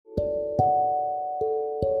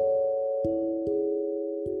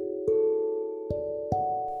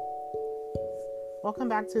Welcome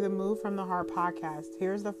back to the Move from the Heart podcast.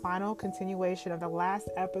 Here's the final continuation of the last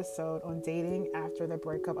episode on dating after the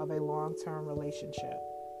breakup of a long-term relationship.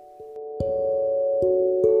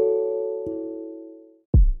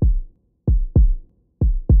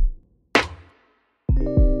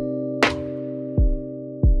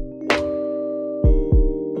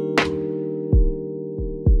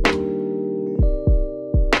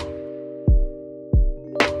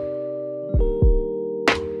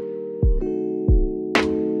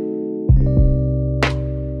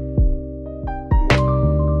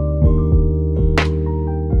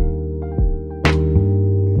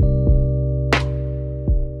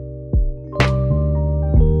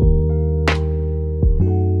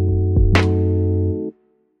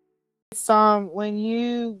 When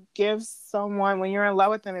you give someone, when you're in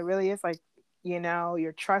love with them, it really is like,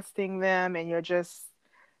 you're trusting them and you're just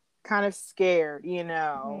kind of scared,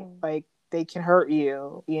 like they can hurt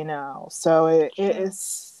you, so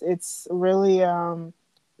it's really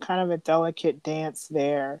kind of a delicate dance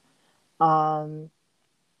there. um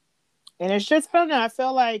and it's just, I don't know, I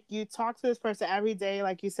feel like you talk to this person every day,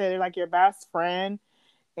 like you said, they're like your best friend,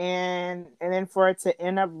 and then for it to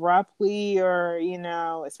end abruptly, or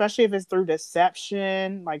especially if it's through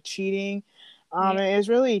deception, like cheating, it's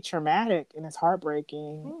really traumatic and it's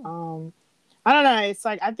heartbreaking. I don't know, it's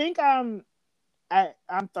like, I think I'm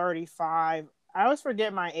 35. I always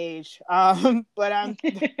forget my age, but I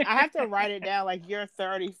have to write it down, like, you're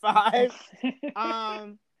 35.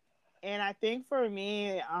 And I think for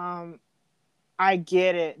me, I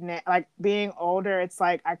get it now. Like, being older, it's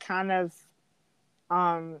like I kind of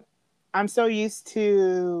um I'm so used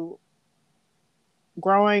to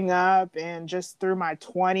growing up and just through my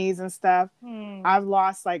 20s and stuff. I've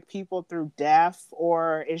lost like people through death,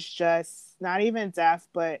 or it's just not even death,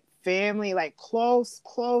 but family, like close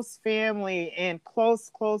family and close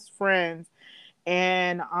friends.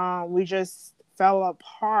 And we just fell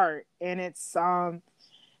apart, and it's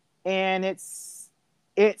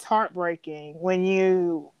heartbreaking when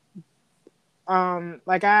you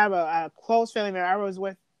like, I have a close family member. I was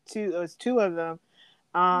with two. It was two of them.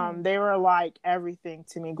 They were like everything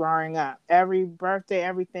to me growing up. Every birthday,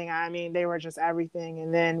 everything. I mean, they were just everything.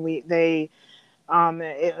 And then it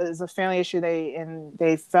was a family issue.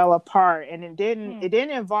 They fell apart, and it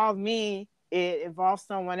didn't involve me. It involved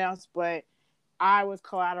someone else, but I was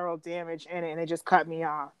collateral damage in it, and it just cut me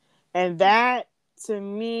off. And that, to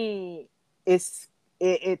me, is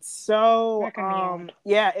it's so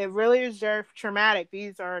yeah, it really is very traumatic.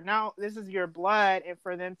 This is your blood, and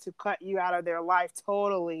for them to cut you out of their life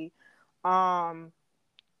totally, and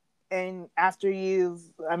after you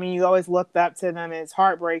always looked up to them, and it's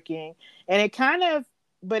heartbreaking. And it kind of,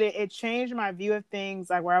 but it changed my view of things,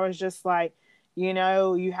 like, where I was just like, you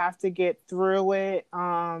have to get through it.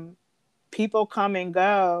 People come and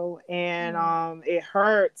go, and it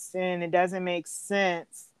hurts, and it doesn't make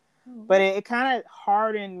sense. But it kind of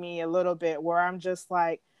hardened me a little bit, where I'm just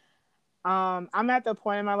like, I'm at the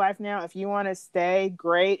point in my life now, if you want to stay,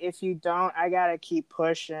 great. If you don't, I gotta keep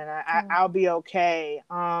pushing. I'll be okay.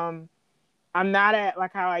 I'm not at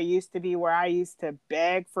like how I used to be, where I used to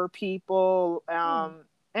beg for people. And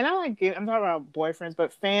I'm talking about boyfriends,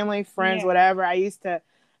 but family, friends, whatever. I used to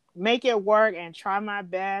make it work and try my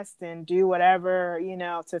best and do whatever,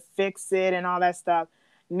 to fix it and all that stuff.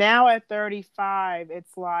 Now at 35,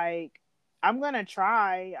 it's like, I'm going to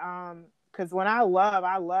try. Because when I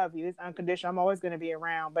love you. It's unconditional. I'm always going to be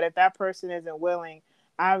around. But if that person isn't willing,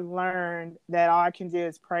 I've learned that all I can do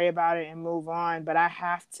is pray about it and move on. But I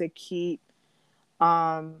have to keep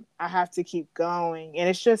going.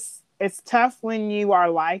 And it's tough when you are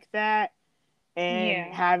like that,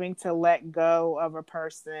 and having to let go of a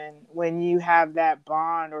person when you have that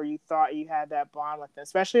bond, or you thought you had that bond with them,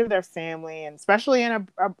 especially if they're family, and especially in in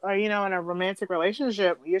a romantic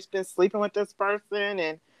relationship. You've been sleeping with this person,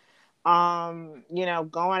 and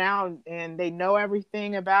going out, and they know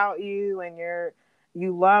everything about you, and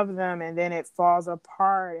you love them, and then it falls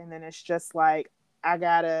apart, and then it's just like, I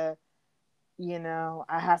gotta,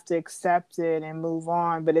 I have to accept it and move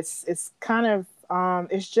on. But it's kind of,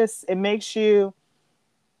 it makes you,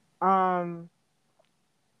 I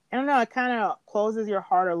don't know, it kind of closes your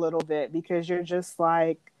heart a little bit, because you're just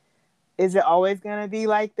like, is it always going to be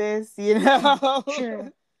like this?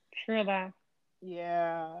 True that.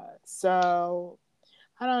 Yeah. So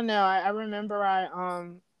I don't know. I remember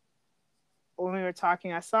when we were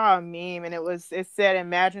talking, I saw a meme, and it said,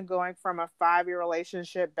 imagine going from a 5-year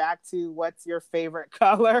relationship back to what's your favorite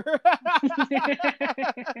color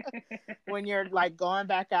when you're like going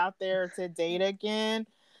back out there to date again.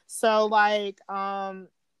 So like,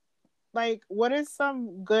 like what is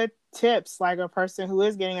some good tips, like a person who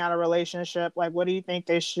is getting out of a relationship, like what do you think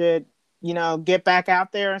they should, get back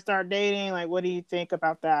out there and start dating? Like what do you think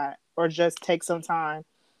about that? Or just take some time?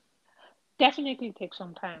 Definitely take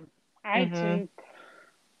some time. I Mhm.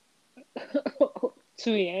 took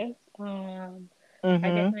 2 years. I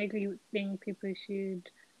Mhm. definitely think people should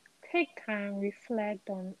take time, reflect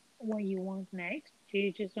on what you want next. Do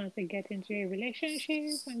you just want to get into a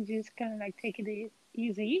relationship and just kind of like take it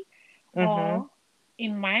easy? Mhm. Or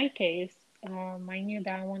in my case, I knew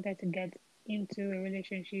that I wanted to get into a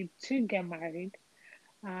relationship to get married.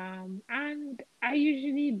 And I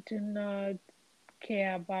usually do not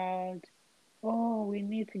care about, oh, we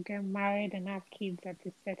need to get married and have kids at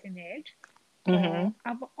a certain age. But Mhm.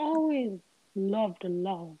 I've always loved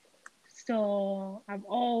love. So I've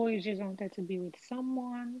always just wanted to be with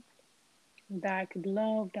someone that I could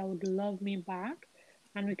love, that would love me back,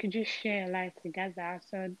 and we could just share life together.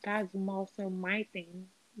 So that's more so my thing.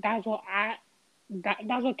 That's what I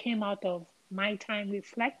that's what came out of my time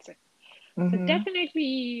reflecting. So Mhm.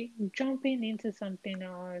 definitely jumping into something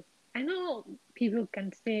else. I know people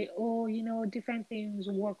can say, oh, different things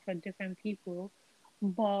work for different people,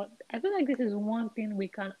 but I feel like this is one thing we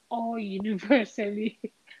can all universally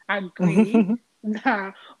agree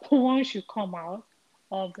that one should come out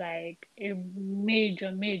of like a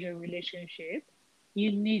major, major relationship.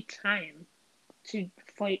 You need time to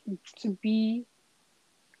for to be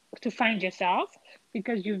to find yourself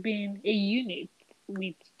because you've been a unit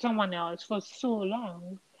with someone else for so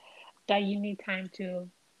long that you need time to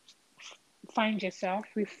find yourself,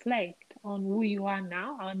 reflect on who you are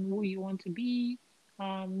now and who you want to be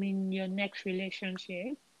in your next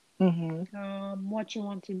relationship, Mhm. what you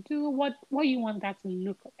want to do, what you want that to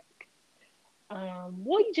look like,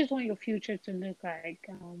 what you just want your future to look like,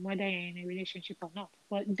 whether you're in a relationship or not.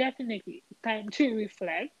 But definitely time to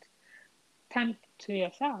reflect, time to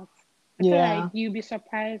yourself. I feel like Yeah. you'll be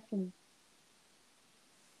surprised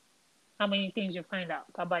how many things you find out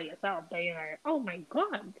about yourself that you're like, oh my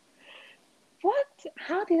God, what?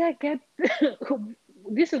 How did I get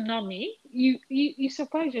this is not me. You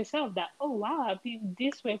surprise yourself that, oh wow, I've been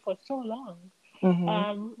this way for so long.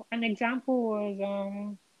 Mhm. An example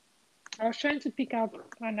was I was trying to pick out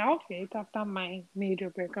an outfit after my major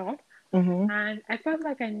breakup, Mhm. and I felt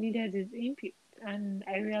like I needed this input, and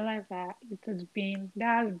I realized that that has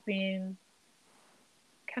been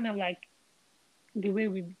kind of like the way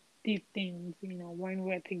we did things, when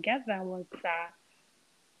we were together was that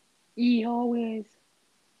he always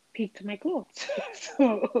picked my clothes.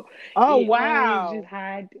 So Oh it always just wow.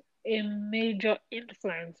 had a major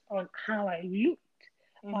influence on how I looked.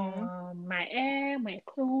 Mhm. My hair, my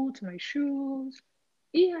clothes, my shoes.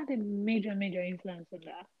 It had a major, major influence on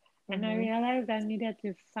that. And I Mhm. realized I needed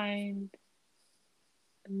to find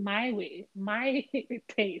my way, my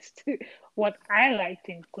taste, what I liked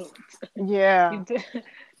in clothes. Yeah. It-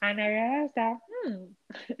 and I realized that,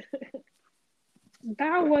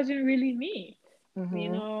 that wasn't really me.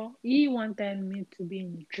 Mhm. He wanted me to be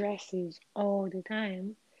in dresses all the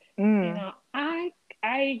time. Mm.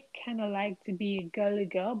 I kind of like to be a girly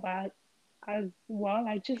girl, but as well,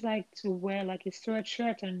 I just like to wear like a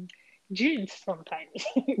sweatshirt and jeans sometimes.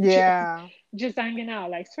 just, Yeah. just hanging out,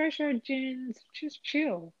 like sweatshirt, jeans, just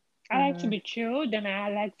chill. I like to Mhm. be chill, then I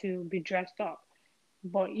like to be dressed up.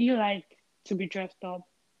 But you like to be dressed up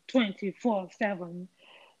 24/7.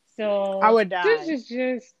 I So would this die. is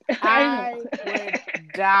just, I know. I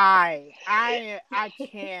would die. I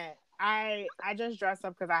can't. I just dress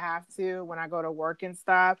up because I have to when I go to work and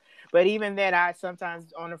stuff. But even then, I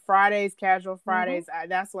sometimes on the Fridays, casual Mhm. Fridays,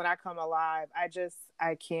 that's when I come alive.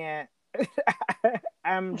 I can't.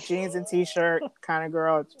 I'm jeans and t-shirt kind of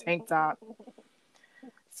girl, tank top.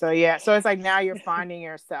 So yeah, so it's like now you're finding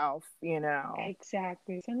yourself.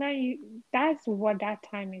 Exactly. So now that's what that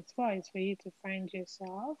time is for, is for you to find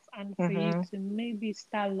yourself and for you Mhm. to maybe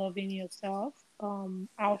start loving yourself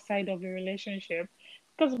outside of a relationship.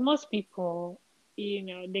 Because most people,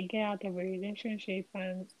 they get out of a relationship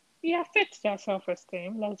and it affects their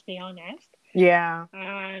self-esteem, let's be honest. Yeah.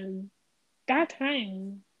 And that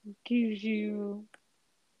time gives you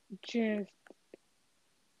just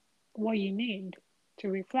what you need to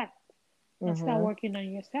reflect and start Mhm. working on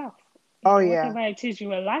yourself. Oh yeah. Whatever it is you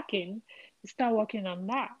were lacking, you start working on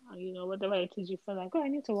that. Whatever it is you feel like, oh, I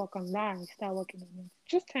need to work on that, and you start working on it.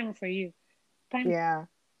 Just time for you. Time. Yeah.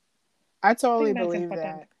 I I totally think that's believe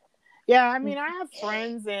important. that. Yeah, I mean, I Mm. have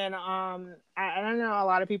friends, and I don't know a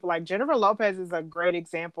lot of people. Like Jennifer Lopez is a great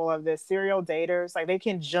example of this. Serial daters, like they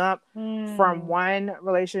can jump from Mm. one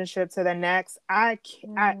relationship to the next. I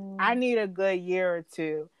Mm. need a good year or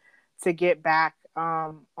two to get back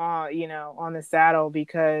on, on the saddle,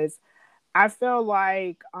 because I feel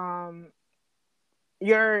like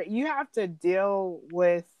you have to deal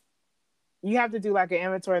with, you have to do like an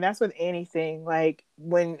inventory. And that's with anything. Like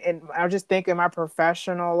when, and I was just thinking my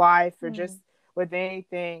professional life or just Mm. with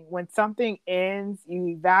anything, when something ends, you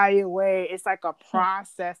evaluate. It's like a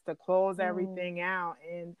process to close Mm. everything out.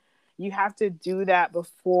 And you have to do that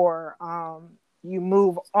before you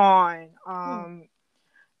move on. Mm.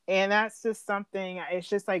 And that's just something, it's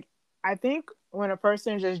just like, I think when a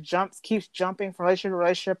person just keeps jumping from relationship to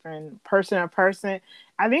relationship and person to person,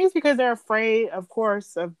 I think it's because they're afraid, of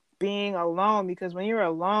course, of being alone. Because when you're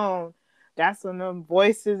alone, that's when the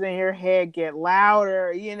voices in your head get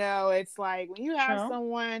louder. It's like when you have Sure.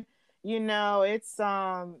 someone, it's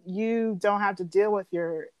you don't have to deal with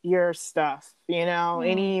your stuff, Mm.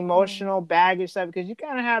 any Mm. emotional baggage stuff, because you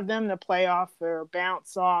kind of have them to play off or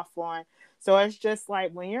bounce off on. So it's just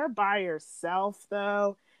like when you're by yourself,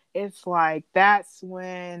 though, it's like that's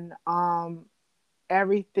when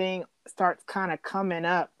everything starts kind of coming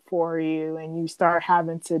up for you, and you start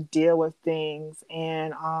having to deal with things.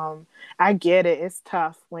 And I get it. It's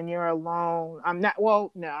tough when you're alone. I'm not,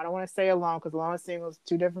 well, no, I don't want to say alone, because alone and single is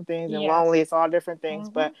two different things, and Yes. lonely, it's all different things.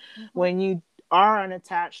 But Mhm. Mhm. when you are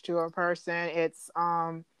unattached to a person,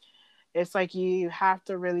 it's like you have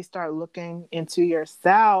to really start looking into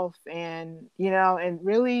yourself, and and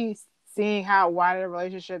really seeing why the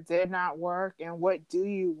relationship did not work, and what do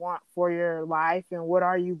you want for your life, and what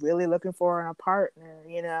are you really looking for in a partner.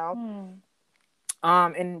 Mm.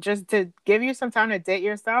 And just to give you some time to date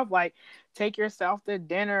yourself, like take yourself to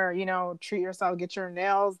dinner, treat yourself, get your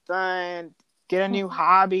nails done, get a new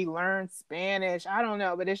hobby, learn Spanish. I don't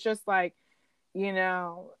know, but it's just like,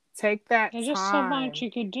 take that There's just so much time.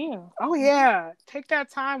 you could do. Oh Mhm. yeah, take that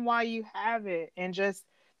time while you have it, and just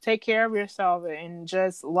take care of yourself, and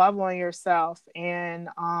just love on yourself, and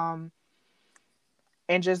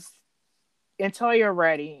just until you're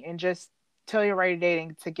ready, and just till you're ready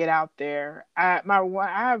dating to get out there.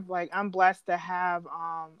 I'm blessed to have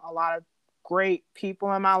a lot of great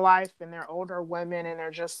people in my life, and they're older women, and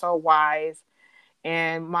they're just so wise.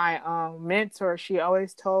 And my mentor, she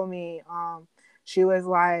always told me, she was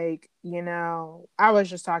like, I was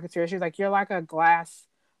just talking to her. She was like, "You're like a glass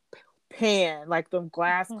pan, like the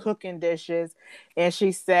glass Mhm. cooking dishes." And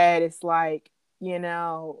she said, it's like,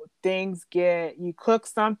 things get, you cook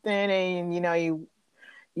something, and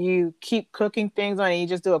you keep cooking things on it, you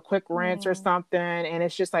just do a quick rinse or Mm. something, and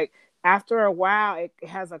it's just like after a while it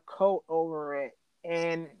has a coat over it,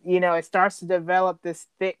 and it starts to develop this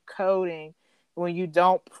thick coating when you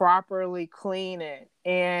don't properly clean it.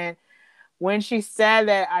 And when she said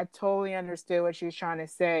that, I totally understood what she was trying to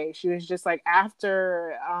say. She was just like,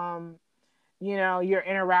 after your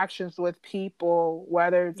interactions with people,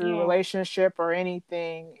 whether through Yeah. relationship or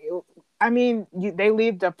anything, I mean, they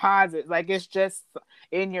leave deposits. Like, it's just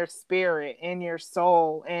in your spirit, in your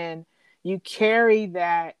soul, and you carry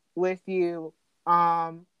that with you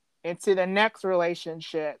into the next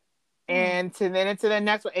relationship, Mm. and then into the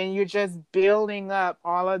next one, and you're just building up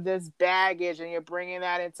all of this baggage, and you're bringing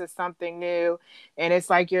that into something new, and it's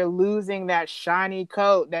like you're losing that shiny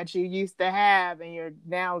coat that you used to have, and you're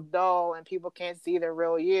now dull, and people can't see the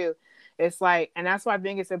real you. It's like, and that's why I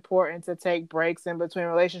think it's important to take breaks in between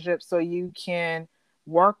relationships, so you can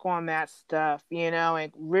work on that stuff,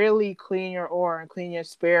 and really clean your aura and clean your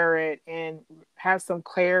spirit, and have some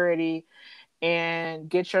clarity, and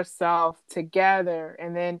get yourself together.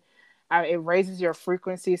 And then it raises your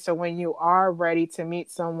frequency, so when you are ready to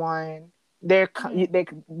meet someone,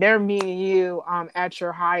 Mm. they're meeting you at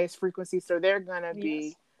your highest frequency, so they're gonna Yes.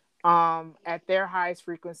 be at their highest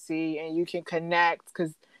frequency, and you can connect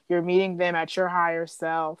because you're meeting them at your higher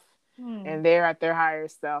self, Mm. and they're at their higher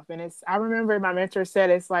self. And I remember my mentor said,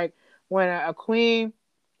 it's like when a queen,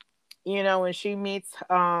 when she meets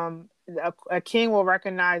a king will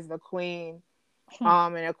recognize the queen,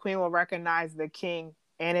 and a queen will recognize the king.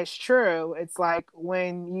 And it's true. It's like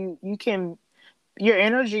when you can, your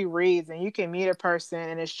energy reads, and you can meet a person,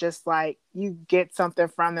 and it's just like you get something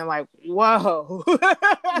from them, like, whoa.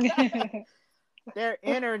 Their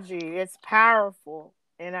energy, it's powerful.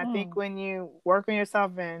 And I think Mm. when you work on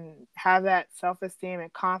yourself and have that self-esteem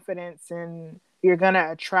and confidence, and you're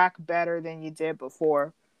gonna attract better than you did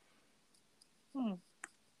before. Mm.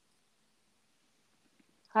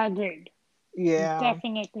 Agreed. Yeah.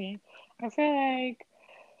 Definitely. I feel like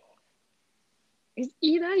it's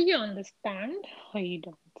either you understand or you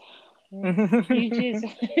don't. You just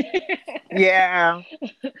Yeah.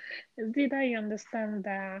 it's either you understand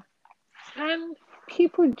that and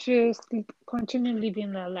people just continue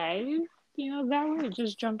living their life, that way,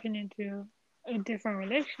 just jumping into. a different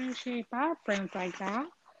relationship. I had friends like that.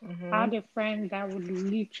 I Mm-hmm. had a friend that would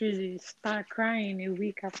literally start crying a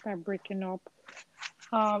week after breaking up,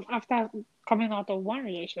 after coming out of one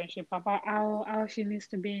relationship about how she needs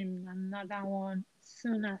to be in another one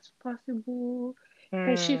soon as possible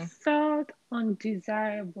because she Mm. felt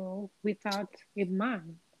undesirable without a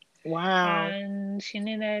man. Wow. And she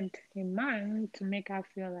needed a man to make her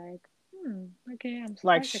feel like, okay, I'm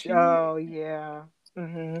Like, special. oh yeah.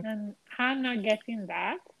 Mm-hmm. And her not getting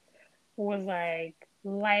that was like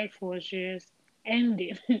life was just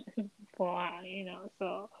ending for her,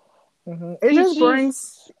 So Mm-hmm. It it's just just,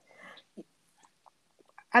 brings,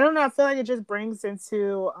 I don't know, I feel like it just brings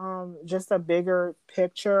into just a bigger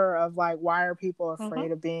picture of like why are people uh-huh,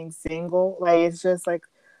 afraid of being single? Like it's just like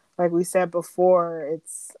we said before,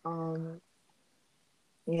 it's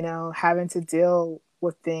having to deal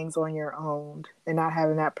with things on your own and not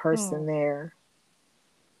having that person hmm, there.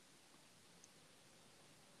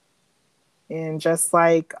 And just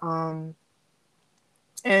like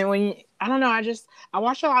and when you, I don't know, I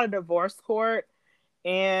watch a lot of divorce court,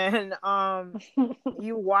 and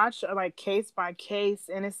you watch like case by case,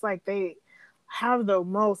 and it's like they have the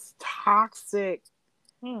most toxic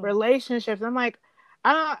hmm, relationships. I'm like,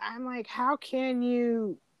 how can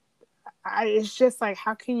you, it's just like,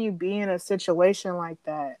 how can you be in a situation like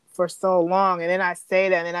that for so long? And then I say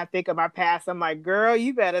that, and then I think of my past. I'm like, girl,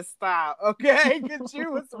 you better stop, okay? Because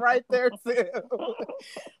you was right there too.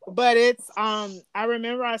 But it's I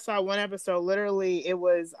remember I saw one episode, literally it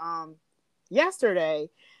was yesterday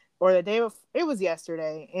or the day before, it was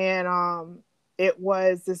yesterday, and it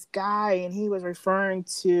was this guy, and he was referring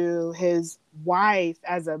to his wife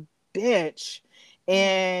as a bitch. hmm,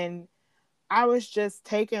 And I was just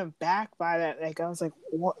taken back by that. Like I was like,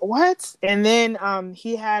 what? And then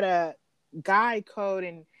he had a guy code,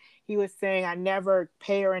 and he was saying, I never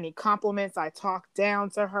pay her any compliments. I talk down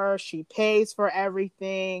to her. She pays for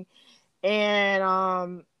everything. And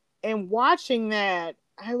watching that,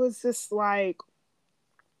 I was just like,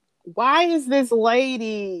 why is this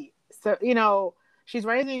lady so, she's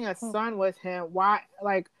raising a hmm, son with him? Why,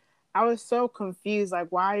 like, I was so confused, like,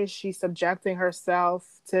 why is she subjecting herself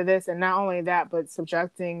to this? And not only that, but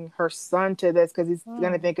subjecting her son to this, because he's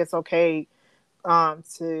gonna hmm, think it's okay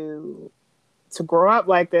to grow up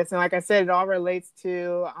like this. And like I said, it all relates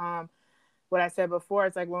to what I said before.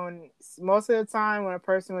 It's like, when most of the time when a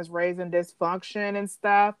person was raised in dysfunction and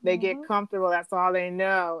stuff, they get hmm, comfortable. That's all they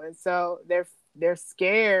know, and so they're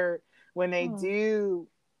scared when they hmm, do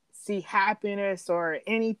see happiness or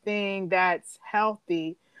anything that's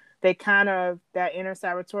healthy. They kind of, that inner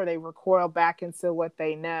saboteur, they recoil back into what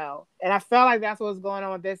they know. And I felt like that's what was going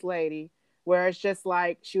on with this lady, where it's just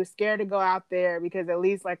like she was scared to go out there because at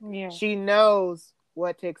least like yeah, she knows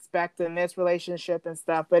what to expect in this relationship and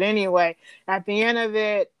stuff. But anyway, at the end of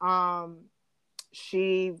it,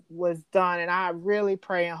 she was done, and I really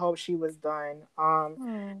pray and hope she was done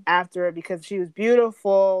hmm, after it, because she was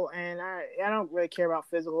beautiful, and I don't really care about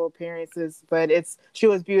physical appearances, but she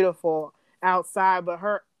was beautiful outside, but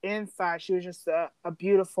her inside, she was just a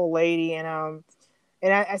beautiful lady. And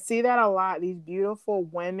I see that a lot, these beautiful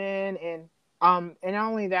women, and not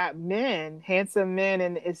only that, men, handsome men,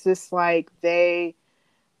 and it's just like they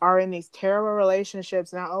are in these terrible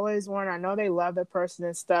relationships. And I always wonder, I know they love the person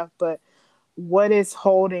and stuff, but what is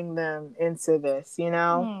holding them into this, you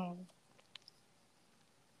know? hmm.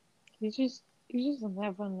 You just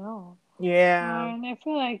never know. Yeah. And I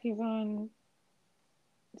feel like even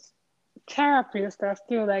therapists are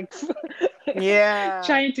still like Yeah.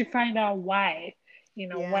 trying to find out why.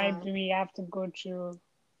 Why Yeah. do we have to go through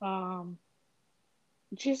um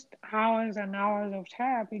just hours and hours of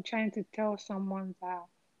therapy trying to tell someone that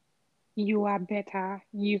you are better,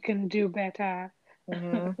 you can do better.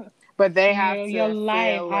 Hmm. But they have Your to life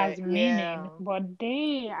feel has it. meaning, Yeah. but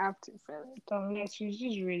they have to feel it unless you're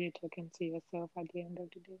just really talking to yourself at the end of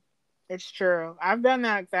the day. It's true. I've done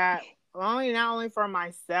that only, not only for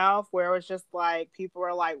myself, where it was just like people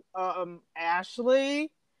were like,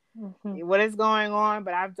 Ashley, Mm-hmm. what is going on?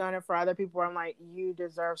 But I've done it for other people where I'm like, you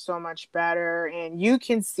deserve so much better, and you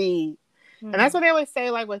can see. And that's Mm. what they always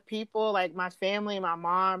say, like with people, like my family, my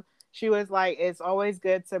mom, she was like, it's always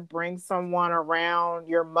good to bring someone around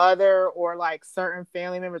your mother or like certain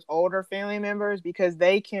family members, older family members, because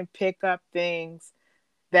they can pick up things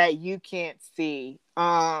that you can't see.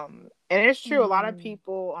 And it's true, a lot of Mm.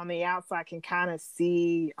 people on the outside can kind of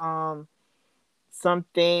see some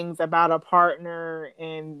things about a partner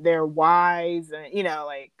and their wise, and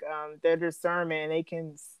like their discernment. They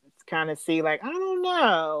can kind of see, like, I don't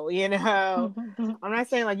know, I'm not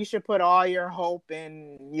saying like you should put all your hope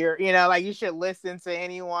in your, like you should listen to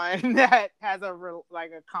anyone that has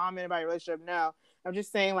like a comment about your relationship. No, I'm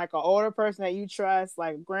just saying like an older person that you trust,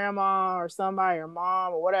 like grandma or somebody or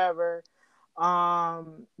mom or whatever,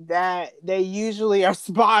 that they usually are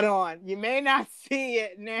spot on. You may not see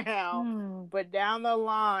it now, but down the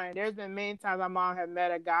line, there's been many times my mom had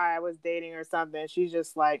met a guy I was dating or something. She's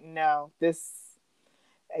just like, no, this,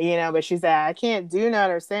 but she said, I can't do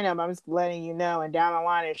nothing or say nothing. I'm just letting you know. And down the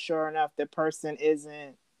line, it's sure enough, the person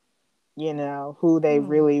isn't, who they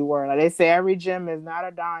really were. Like they say, every gem is not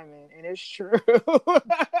a diamond. And it's true.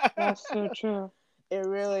 That's so true. It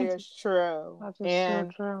really is true. That is so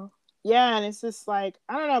And true. yeah, and it's just like,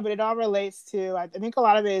 I don't know, but it all relates to, I think a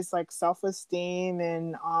lot of it is like self-esteem,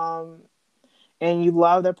 and you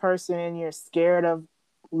love the person and you're scared of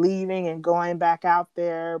leaving and going back out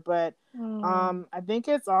there. But I think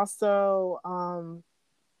it's also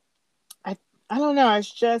I don't know, it's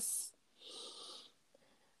just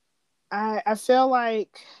I feel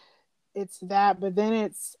like it's that, but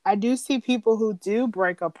then I do see people who do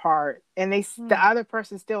break apart and the other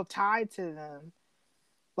person's still tied to them.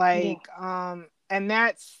 Like, and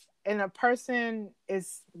a person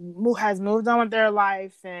has moved on with their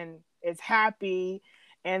life and is happy,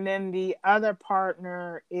 and then the other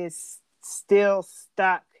partner is still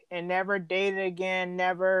stuck and never dated again,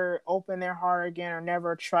 never opened their heart again, or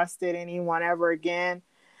never trusted anyone ever again.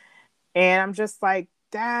 And I'm just like,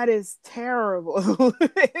 that is terrible.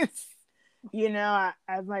 It's,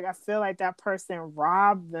 I'm like, I feel like that person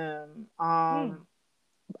robbed them.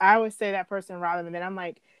 I would say that person robbed them, and then I'm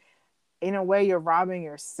like, in a way, you're robbing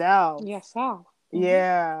yourself. Yourself.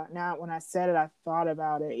 Yeah. Now, when I said it, I thought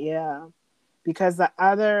about it. Yeah. Because the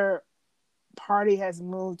other party has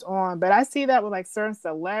moved on. But I see that with like certain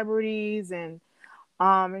celebrities and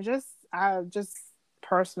just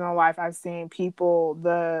personal life. I've seen people,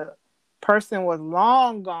 the person was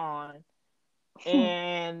long gone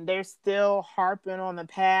and they're still harping on the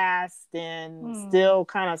past and still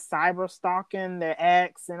kind of cyber stalking their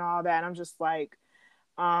ex and all that. I'm just like,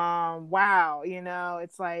 wow,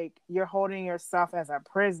 it's like you're holding yourself as a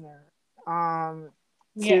prisoner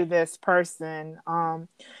to this person. And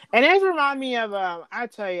it reminds me of I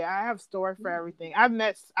tell you, I have a story for everything.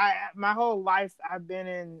 My whole life I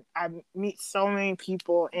meet so many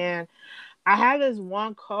people, and I had this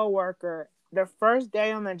one coworker. The first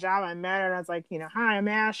day on the job I met her, and I was like, hi, I'm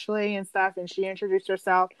Ashley and stuff, and she introduced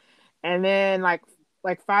herself. And then like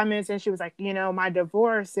 5 minutes in, she was like, my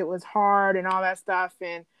divorce, it was hard and all that stuff.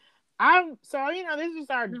 And this was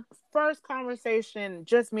our first conversation,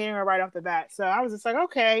 just meeting her right off the bat. So I was just like,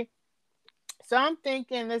 okay. So I'm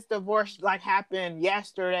thinking this divorce like happened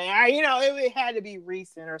yesterday. It had to be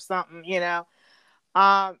recent or something, and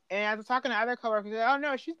I was talking to other coworkers, oh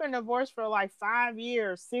no, she's been divorced for like 5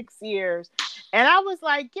 years, 6 years. And I was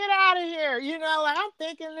like, get out of here. Like I'm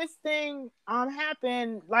thinking this thing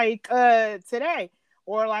happened like today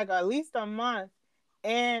or like at least a month.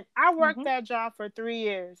 And I worked that job for 3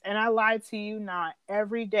 years, and I lied to you not,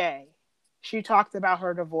 every day she talked about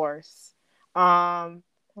her divorce. Wow.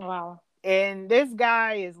 And this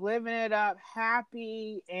guy is living it up,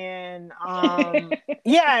 happy, and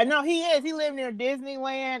yeah, no, he is. He lived near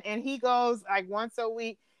Disneyland, and he goes like once a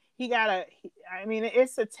week.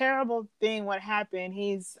 It's a terrible thing what happened.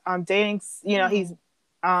 He's dating, he's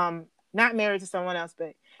not married to someone else,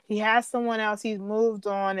 but he has someone else. He's moved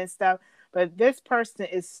on and stuff, but this person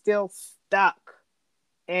is still stuck.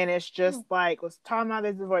 And it's just like, was talking about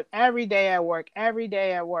this divorce every day at work, every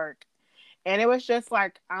day at work. And it was just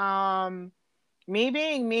like, me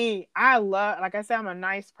being me, I love, like I said, I'm a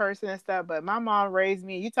nice person and stuff, but my mom raised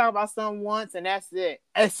me. You talk about something once and that's it.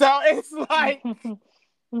 And so it's like,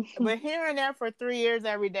 but hearing that for 3 years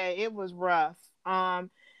every day, it was rough.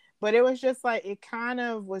 But it was just like, it kind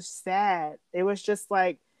of was sad. It was just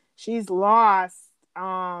like, she's lost.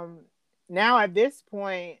 Now at this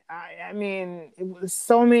point, it was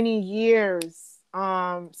so many years,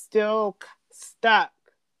 still stuck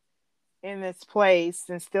in this place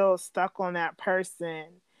and still stuck on that person.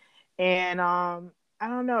 And I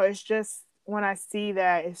don't know, it's just when I see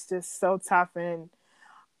that, it's just so tough. And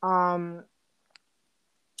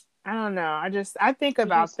I don't know, I think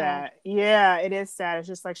about that. Yeah, it is sad. It's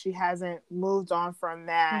just like she hasn't moved on from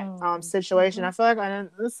that situation. I feel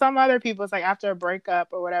like some other people, it's like after a breakup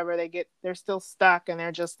or whatever, they're still stuck and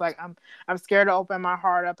they're just like, I'm scared to open my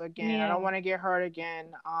heart up again. I don't want to get hurt again.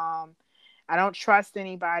 I don't trust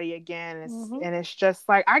anybody again. And it's just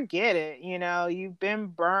like, I get it. You've been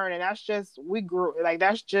burned, and that's just,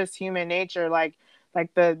 that's just human nature. Like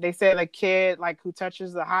like they say the kid like who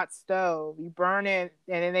touches the hot stove, you burn it,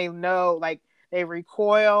 and then they know like they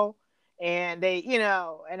recoil, and they,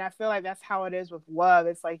 and I feel like that's how it is with love.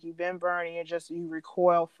 It's like you've been burning, you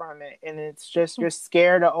recoil from it, and it's just you're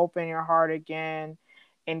scared to open your heart again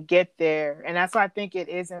and get there. And that's why I think it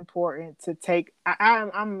is important to take.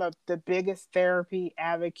 I'm the biggest therapy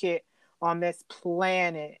advocate on this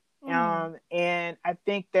planet, and I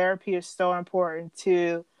think therapy is so important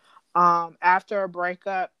too, after a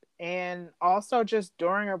breakup and also just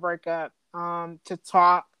during a breakup, to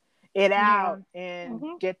talk it Yeah. out and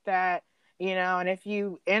Mm-hmm. get that, and if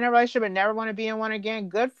you in a relationship and never want to be in one again,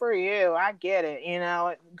 good for you. I get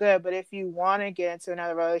it, good. But if you want to get into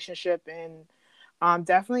another relationship, and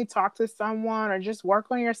definitely talk to someone or just work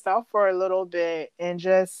on yourself for a little bit, and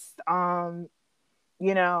just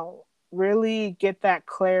you know, really get that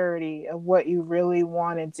clarity of what you really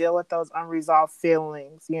want and deal with those unresolved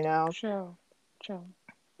feelings. Sure. Sure.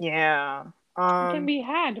 Yeah. It can Um be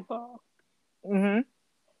hard, but mhm.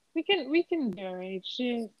 we can do it.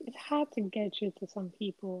 It's hard to get through to some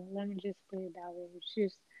people. Let me just put it that way.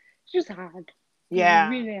 It's just hard. It's Yeah.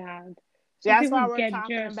 really hard. Some That's people why we're get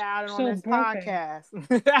talking just about it on so this broken. podcast.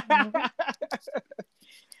 Hmm.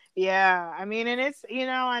 Yeah. I mean, and it's, and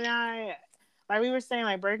I like we were saying,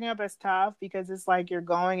 like breaking up is tough because it's like you're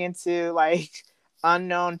going into like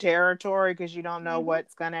unknown territory because you don't know Hmm.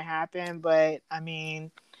 what's going to happen, but I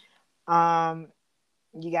mean, um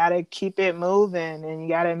you got to keep it moving and you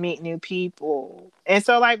got to meet new people. And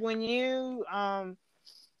so like when you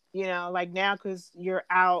like now cuz you're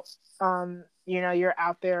out, you're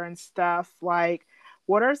out there and stuff, like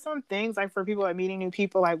what are some things like for people like meeting new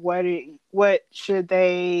people, like what should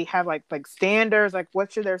they have, like standards, like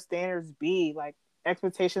what should their standards be, like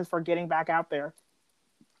expectations for getting back out there?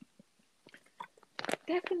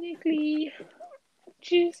 Definitely,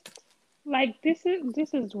 just like this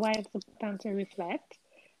is why it's important to reflect.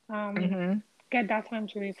 Um, Mhm. get that time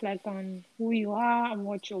to reflect on who you are and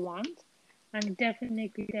what you want, and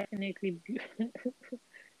definitely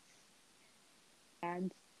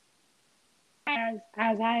as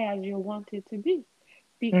as high as you want it to be,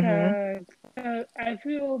 Mhm. because I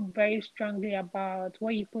feel very strongly about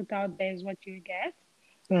what you put out there is what you get.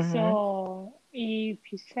 Mhm. So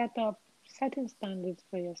if you set up certain standards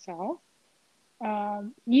for yourself,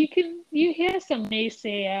 you hear some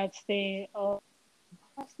naysayers say, "Oh,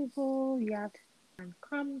 possible, you have to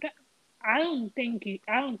calm down." I don't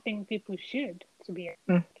think people should, to be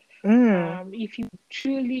Mhm. if you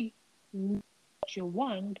truly know what you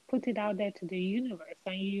want, put it out there to the universe,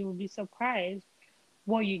 and you'll be surprised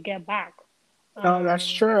what you get back. Oh, that's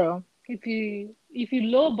Um, true. if you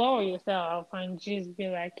lowball yourself and just be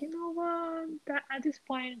like, you know what, that, at this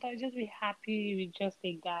point, I'll just be happy with just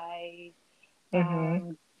a guy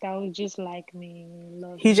Mhm. that would just like me,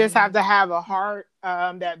 love He just have me. to have a heart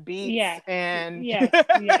that beats Yes, and yes,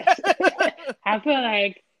 yes. I feel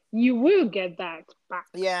like you will get that back.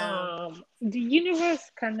 yeah. The universe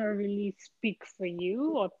cannot really speak for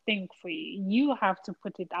you or think for you. You have to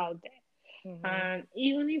put it out there. Hmm. And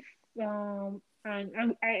even if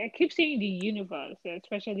and I keep saying the universe,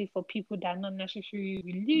 especially for people that are not necessarily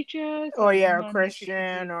religious Or and yeah, or not necessarily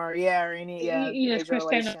Christian, or yeah, or any, yeah, yes major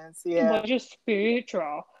Christian, relations. Yeah. but just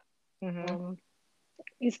spiritual. Hmm. Um,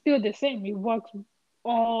 it's still the same. It works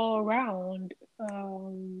all around.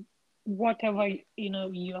 Whatever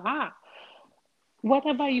you have,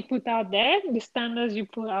 whatever you put out there, the standards you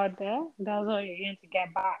put out there, that's all you're going to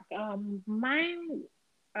get back. Mine,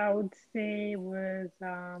 I would say, was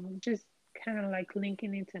just kind of like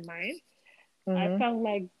linking into mine. I Hmm. felt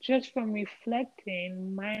like just from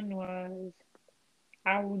reflecting, mine was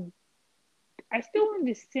I would I still want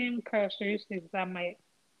the same characteristics that my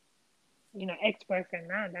ex-boyfriend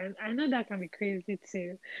had, and I know that can be crazy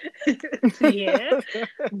to to hear,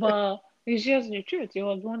 but it's just the truth. He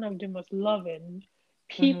was one of the most loving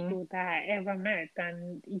Hmm. people that I ever met,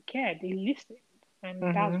 and he cared, he listened. And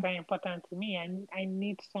that's Hmm. very important to me. I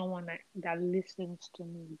need someone that listens to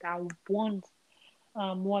me, that wants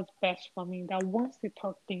what's best for me, that wants to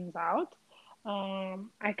talk things out.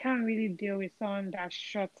 I can't really deal with someone that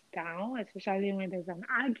shuts down, especially when there's an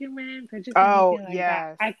argument or just Oh anything like that.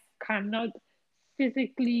 yes. I cannot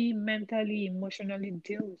physically, mentally, emotionally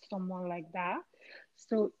deal with someone like that.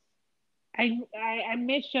 So I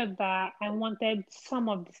made sure that I wanted some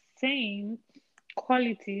of the same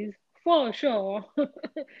qualities for sure.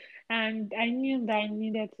 And I knew that I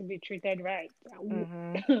needed to be treated right.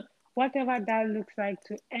 Hmm. Whatever that looks like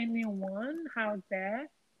to anyone out there,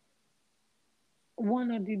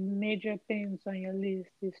 one of the major things on your list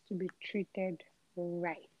is to be treated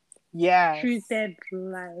right. Yes. Treated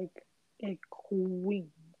like a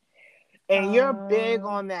queen. And you're big Um,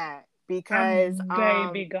 on that because I'm very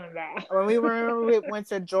big on that. when we went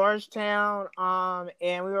to Georgetown,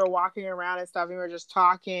 and we were walking around and stuff, and we were just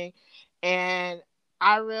talking, and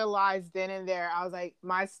I realized then and there, I was like,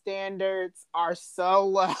 my standards are so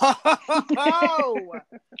low.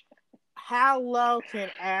 How low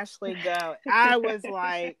can Ashley go? I was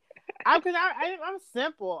like, I'm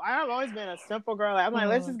simple. I've always been a simple girl. I'm like,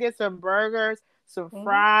 let's Mm, just get some burgers, some mhm,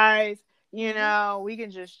 fries. mhm, We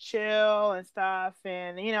can just chill and stuff,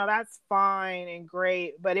 and that's fine and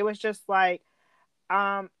great. But it was just like,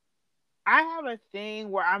 um, I have a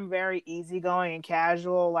thing where I'm very easygoing and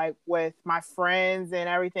casual, like with my friends and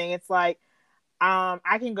everything. It's like,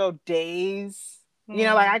 I can go days.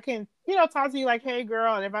 Like mm, I can, talk to you like, hey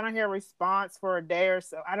girl, and if I don't hear a response for a day or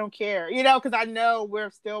so, I don't care, because I know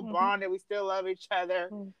we're still mhm, bonded, we still love each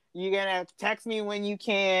other. mm. You're gonna text me when you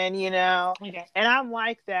can, Okay. and I'm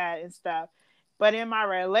like that and stuff. But in my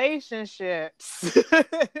relationships,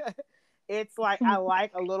 it's like I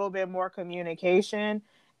like a little bit more communication.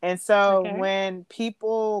 And so Okay. when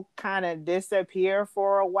people kind of disappear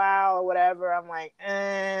for a while or whatever, I'm like,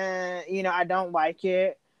 I don't like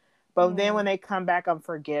it. But then when Mm, they come back, I'm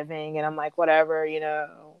forgiving and I'm like, whatever.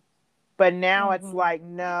 But now it's mhm, like,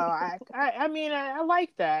 no, I mean, I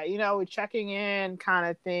like that, checking in kind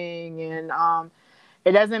of thing. And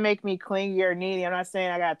it doesn't make me clingy or needy. I'm not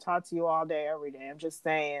saying I got to talk to you all day, every day. I'm just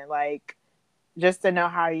saying, like, just to know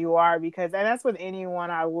how you are, because and that's with anyone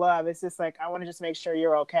I love. It's just like I want to just make sure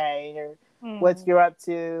you're okay and what mm. you're up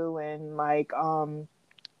to, and like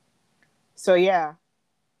so yeah.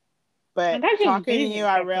 And But that's just talking to you, basics,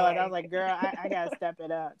 I I feel realized I was like. like, girl, I gotta step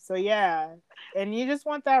it up. So yeah, and you just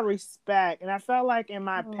want that respect. And I felt like in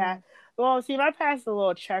my past, Mm, well, see, my past is a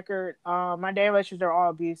little checkered. My dating relationships are all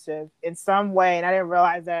abusive in some way, and I didn't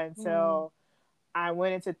realize that mm, until I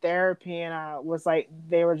went into therapy, and I was like,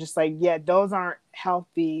 they were just like, yeah, those aren't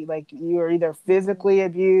healthy. Like you were either mm, physically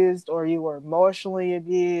abused or you were emotionally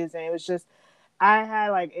abused. And it was just, I had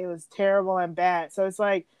like, it was terrible and bad. So it's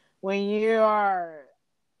like when you're,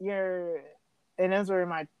 and those were in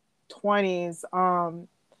my 20s,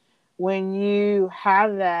 when you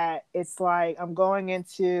have that, it's like I'm going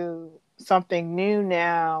into something new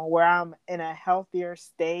now where I'm in a healthier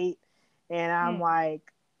state. And I'm mm, like,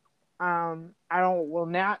 I don't will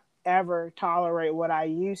not ever tolerate what I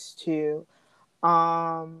used to.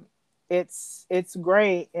 um it's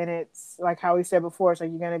great, and it's like how we said before, it's like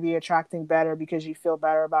you're going to be attracting better because you feel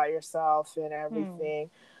better about yourself and mm, everything.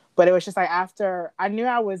 But it was just like after I knew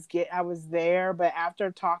I was there, but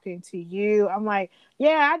after talking to you, I'm like,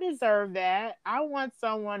 yeah, I deserve that. I want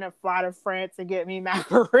someone to fly to France and get me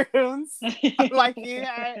macaroons like you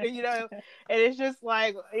had, and it's just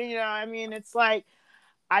like, I mean, it's like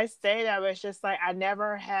I say that, but it's just like I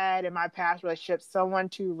never had in my past relationship someone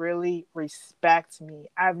to really respect me.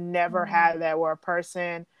 I've never mm, had that where a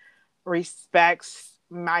person respects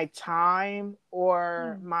my time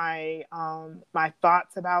or mm, my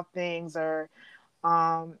thoughts about things, or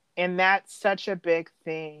and that's such a big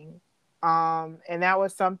thing. And that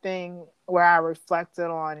was something where I reflected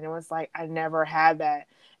on, and it was like I never had that.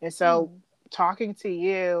 And so mm, talking to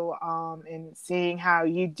you, and seeing how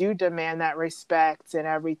you do demand that respect and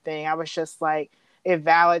everything, I was just like, it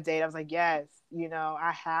validated. I was like, yes,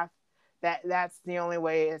 I have that. That's the only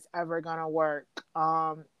way it's ever gonna work.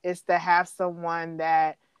 Is to have someone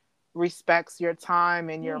that respects your time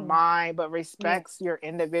and your mm. mind, but Yes. respects your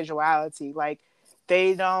individuality. Like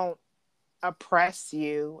they don't oppress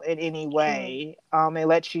you in any True. way. It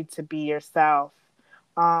lets you to be yourself.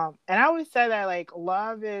 And I always say that like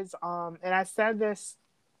love is, and I said this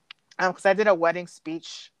because I did a wedding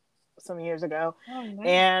speech some years ago, Oh, nice.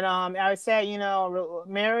 and I said,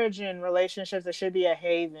 marriage and relationships, it should be a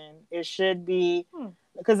haven. It should be, Hmm.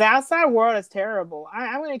 because the outside world is terrible.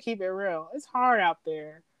 I'm going to keep it real. It's hard out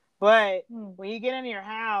there, but Hmm. when you get into your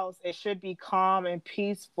house, it should be calm and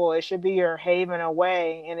peaceful. It should be your haven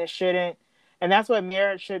away, and it shouldn't. And that's what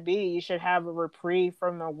marriage should be. You should have a reprieve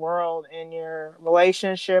from the world in your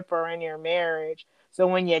relationship or in your marriage. So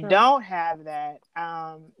when you True. don't have that,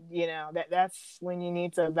 that's when you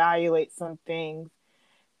need to evaluate some things.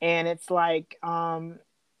 And it's like,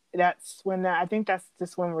 that's when I think that's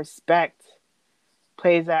just when respect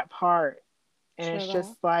plays that part. And True it's that.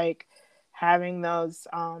 just like having those,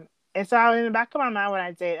 and so in the back of my mind when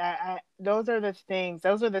I date, those are the things,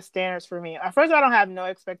 those are the standards for me. At first, I don't have no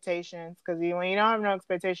expectations, because when you don't have no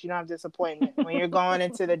expectation, you don't have disappointment when you're going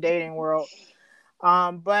into the dating world.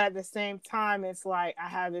 But at the same time, it's like I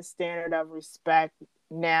have this standard of respect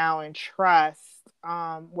now and trust,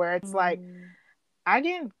 where it's like Mm, I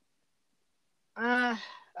didn't. Uh,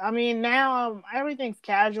 I mean, now everything's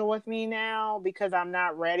casual with me now because I'm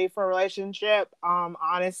not ready for a relationship.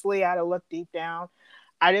 Honestly, I had to look deep down.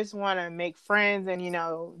 I just want to make friends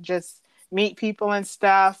and just meet people and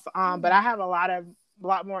stuff. But I Mm. have a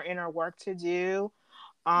lot more inner work to do.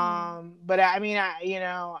 Mm. But I mean,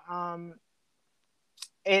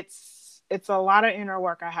 it's a lot of inner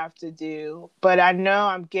work I have to do. But I know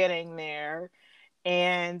I'm getting there,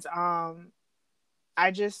 and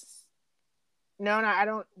I just no, I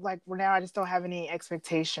don't like now. I just don't have any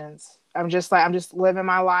expectations. I'm just living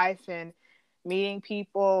my life and meeting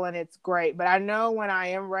people, and it's great. But I know when I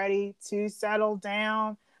am ready to settle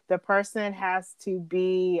down, the person has to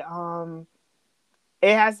be,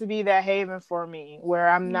 it has to be that haven for me where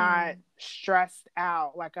I'm not Mm. stressed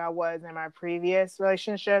out like I was in my previous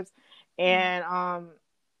relationships. Mm. And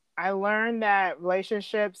I learned that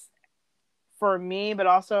relationships for me, but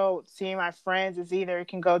also seeing my friends is either it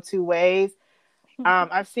can go two ways.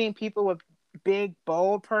 I've seen people with big,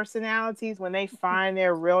 bold personalities when they find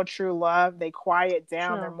their real, true love, they quiet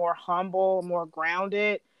down. They're True. more humble, more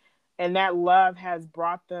grounded, and that love has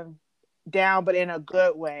brought them down, but in a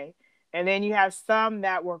good way. And then you have some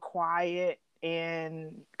that were quiet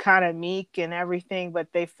and kind of meek and everything,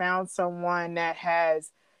 but they found someone that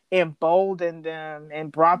has emboldened them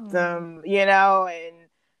and brought Mm. them,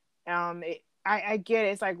 and I get it.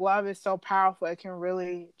 It's like love is so powerful. It can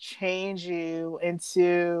really change you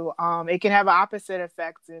into it can have an opposite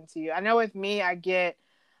effect into you. I know with me I get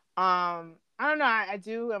I don't know, I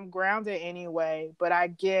do I'm grounded anyway, but I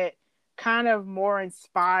get kind of more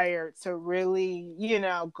inspired to really,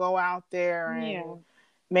 go out there and Yeah.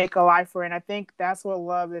 make a life for it. And I think that's what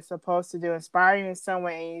love is supposed to do, inspire you in some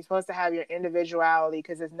way. And you're supposed to have your individuality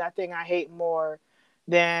because there's nothing I hate more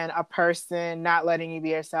than a person not letting you be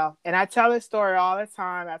yourself. And I tell this story all the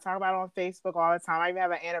time. I talk about it on Facebook all the time. I even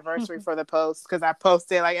have an anniversary for the post because I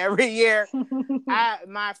post it like every year.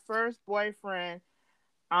 My first boyfriend,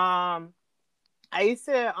 um, I used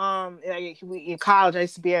to like in college I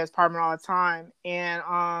used to be at his apartment all the time,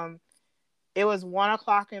 and it was 1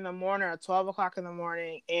 o'clock in the morning or 12 o'clock in the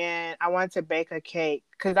morning, and I wanted to bake a cake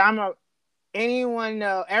because everyone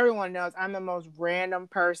knows I'm the most random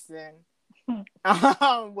person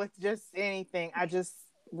with just anything. I just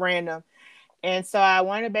random. And so I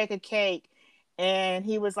wanted to bake a cake. And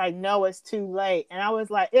he was like, no, it's too late. And I was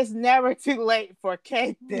like, it's never too late for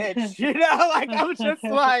cake, bitch. Like I was just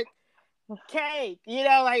like, cake,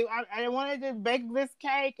 like I wanted to bake this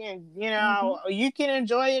cake and, Mhm. you can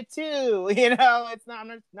enjoy it too.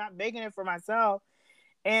 I'm not baking it for myself.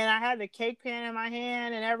 And I had the cake pan in my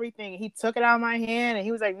hand and everything. He took it out of my hand and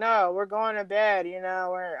he was like, no, we're going to bed.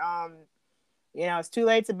 We're, it's too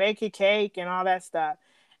late to bake a cake and all that stuff.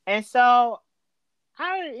 And so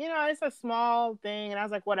it's a small thing. And I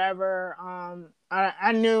was like, whatever.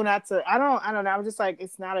 I knew not to, I don't know. I was just like,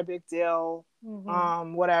 it's not a big deal.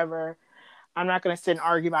 Mhm. Whatever. I'm not going to sit and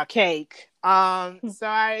argue about cake. So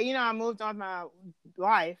I moved on with my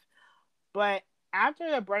life. But after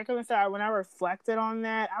the breakup and stuff, when I reflected on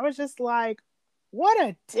that, I was just like, what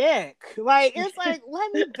a dick. Like, it's like,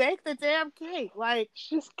 let me bake the damn cake. Like, It's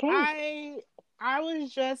just cake. I I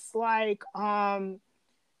was just like,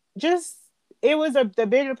 just it was the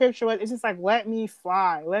bigger picture was it's just like let me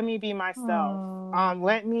fly, let me be myself. Mm.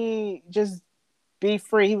 Let me just be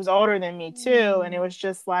free. He was older than me too, and it Mm. was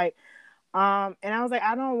just like and I was like,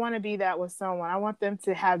 I don't want to be that with someone. I want them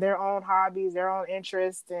to have their own hobbies, their own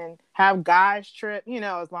interests, and have guys trip,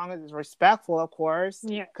 as long as it's respectful, of course.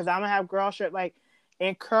 Because Yes. I'm gonna have girl trip. Like,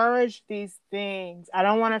 encourage these things. I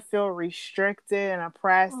don't want to feel restricted and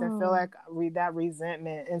oppressed and feel Mm. like that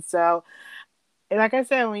resentment. And so, like I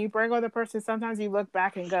said, when you break up with a person, sometimes you look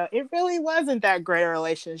back and go, it really wasn't that great a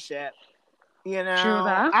relationship. True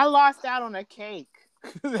that. I lost out on a cake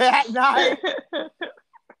that night.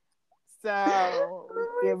 So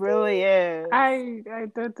it really is. I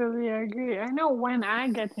totally agree. I know when I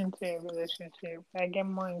get into a relationship, I get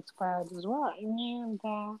more inspired as well. I mean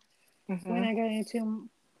that when Mm-hmm. I got into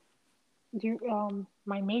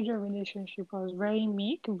my major relationship, I was very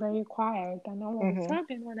meek, very quiet, and all of a Mm-hmm.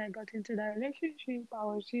 sudden when I got into that relationship, I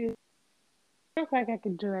was just felt like I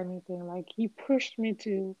could do anything. Like he pushed me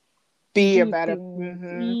to Be a do better. things.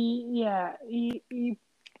 Mm-hmm.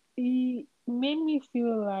 He made me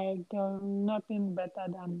feel like there was nothing better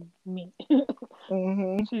than me.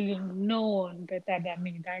 Mm-hmm. Actually, no one better than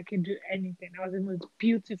me that I could do anything. I was the most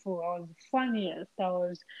beautiful. I was the funniest. I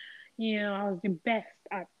was the best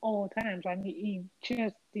at all times. And he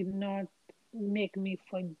just did not make me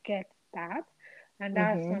forget that. And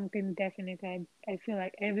that's Mm-hmm. something definitely I feel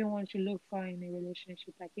like everyone should look for in a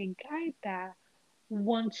relationship. Like a guy that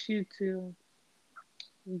wants you to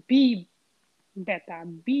be better,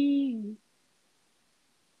 be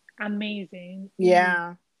amazing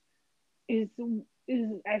Yeah. is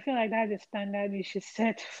I feel like that's the standard you should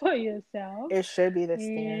set for yourself. It should be the Eh,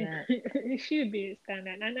 standard. it should be a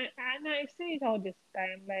standard, and I say it all this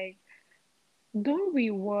time. Like, don't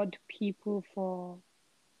reward people for.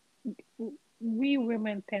 We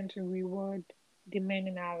women tend to reward the men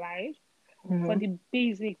in our lives for Hmm. the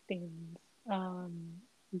basic things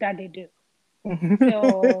that they do.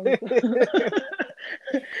 So Hmm.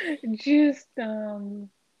 just them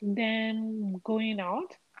going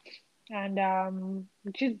out and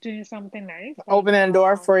just doing something nice, like Opening a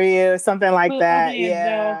door for you, something like that. opening a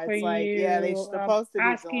door Yeah, for it's like, yeah, they you, supposed to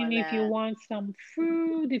be asking doing if you that. want some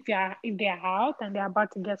food, if they're out and they're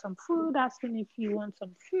about to get some food, asking if you want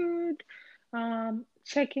some food,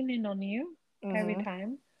 checking in on you every Hmm.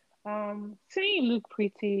 time, saying you look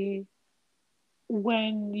pretty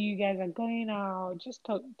when you guys are going out, just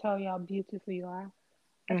tell you how beautiful you are.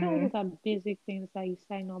 I feel like Hmm. those are basic things that you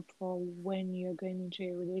sign up for when you're going into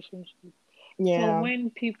a relationship. So Yeah. when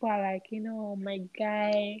people are like, my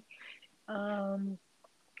guy, um,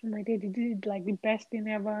 my daddy did like the best thing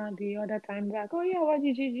ever. The other time, like, oh yeah, what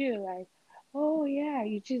did you do? Like, oh yeah,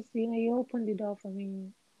 you just you opened the door for me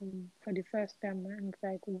for the first time, and it's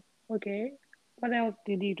like, okay, what else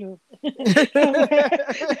did he do?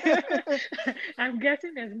 I'm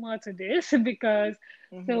guessing there's more to this because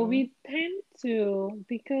so Hmm. we tend to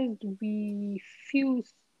because we feel,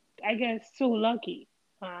 I guess, so lucky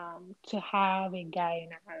to have a guy in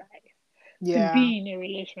our life to Yeah. be in a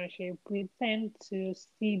relationship, we tend to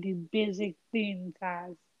see the basic things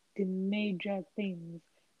as the major things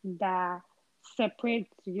that separate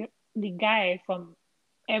the guy from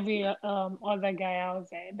every other guy out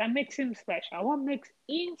there. That makes him special. What makes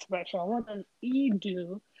him special? What does he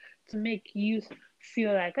do to make you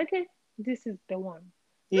feel like, okay, this is the one?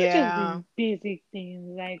 Not just these Yeah. basic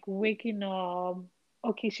things like waking up,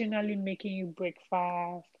 occasionally making you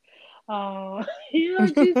breakfast, uh,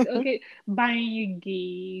 just okay, buying you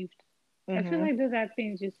gift. I feel Hmm. like those are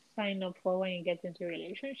things you sign up for when you get into a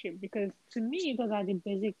relationship because to me, those are the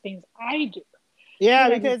basic things I do. Yeah,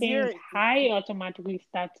 Those are the because things you're, I automatically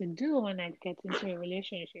start to do when I get into a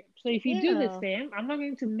relationship. So if you do the yeah. same, I'm not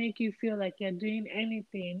going to make you feel like you're doing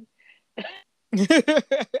anything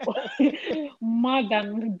more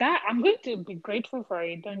than that. I'm going to be grateful for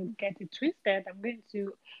it. Don't get it twisted. I'm going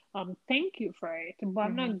to thank you for it. But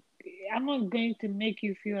Hmm. I'm not going to make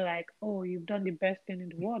you feel like, oh, you've done the best thing in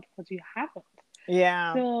the world because you haven't.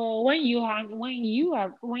 Yeah. So when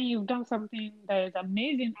you've done something that is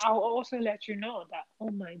amazing, I'll also let you know that,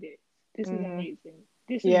 oh my days, this is Hmm. amazing.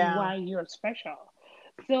 This is Yeah. why you're special.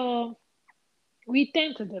 So we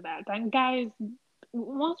tend to do that. And guys,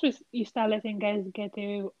 once you start letting guys get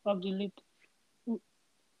away of the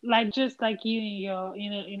like just like you in your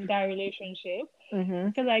in that relationship, I Hmm.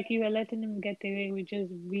 feel like you were letting them get away with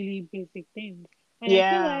just really basic things. And I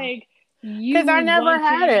feel Yeah. like Because you I never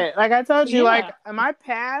had wanting, it. Like I told you, like yeah. in my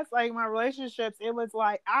past, like my relationships, it was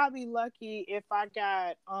like I'll be lucky if I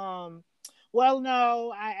got well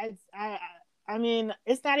no, I mean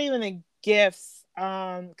it's not even the gifts,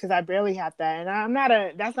 because I barely have that. And I'm not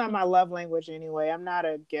a that's not my love language anyway. I'm not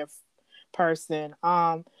a gift person.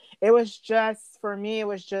 It was just for me, it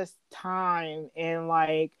was just time and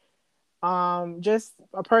like just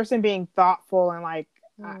a person being thoughtful and like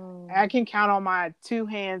I, I Mm, can count on my two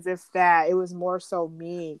hands if that. It was more so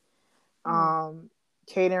me mm, um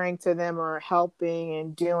catering to them or helping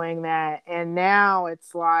and doing that. And now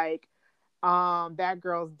it's like that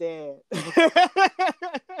girl's dead.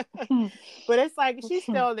 But it's like she's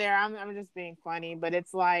still there. I'm just being funny, but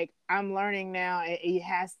it's like I'm learning now it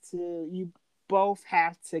has to you both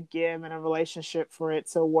have to give in a relationship for it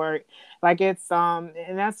to work. Like it's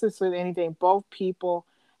and that's just with anything. Both people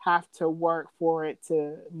have to work for it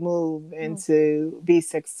to move and mm, to be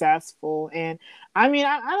successful. And I mean,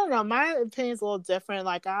 I don't know. My opinion's a little different.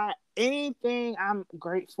 Like anything, I'm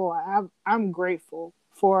grateful. I'm grateful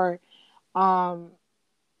for um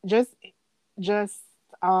just just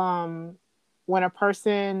um when a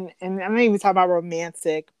person, and I'm not even talking about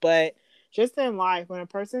romantic, but just in life when a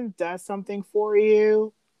person does something for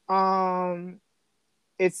you, um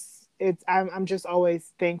it's I'm just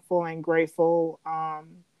always thankful and grateful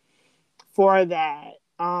for that.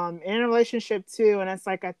 In a relationship too, and it's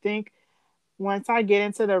like I think once I get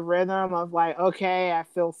into the rhythm of like, okay, I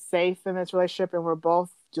feel safe in this relationship and we're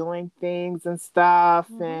both doing things and stuff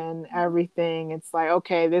mhm, and mhm, everything, it's like,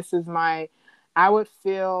 okay, this is I would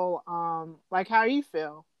feel like how you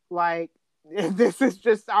feel. Like this is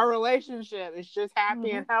just our relationship. It's just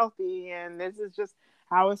happy and mhm. healthy and this is just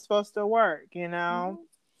how it's supposed to work, you know?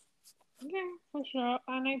 Yeah, for sure.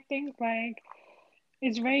 And I think like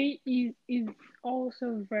it's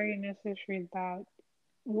also very necessary that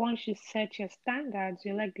once you set your standards,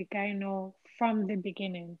 you let the guy know from the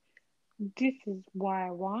beginning, this is what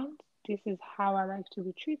I want, this is how I like to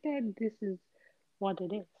be treated, this is what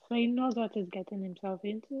it is. So he knows what he's getting himself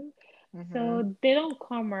into. Mm-hmm. So they don't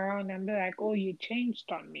come around and be like, oh, you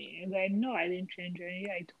changed on me. And like, no, I didn't change on you.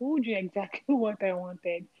 I told you exactly what I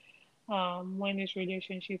wanted when this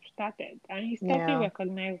relationship started. And he started Yeah.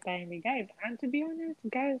 recognize that in the guys. And to be honest,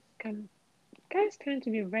 guys tend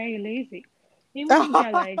to be very lazy. Even if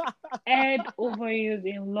they're like head over heels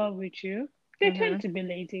in love with you, they tend Mm-hmm. to be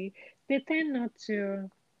lazy. They tend not to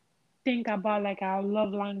think about like our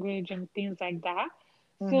love language and things like that.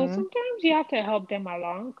 So Mm-hmm. sometimes you have to help them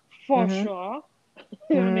along for Mm-hmm. sure.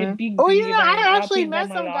 I'm a Mm-hmm. big Oh, believer in I actually helping met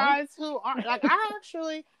them some along. guys who are like I don't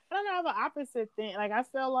know, I have an opposite thing. Like I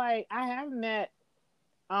feel like I have met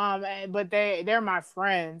but they're my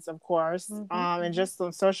friends, of course, Hmm. and just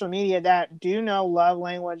on social media that do know love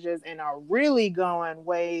languages and are really going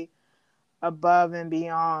way above and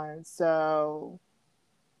beyond. So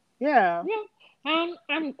yeah. Yeah, and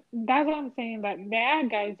that's what I'm saying. That there are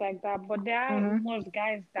guys like that, but there are Mm-hmm. most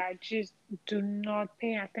guys that just do not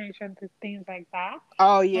pay attention to things like that.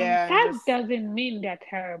 Oh And yeah, and that just doesn't mean they're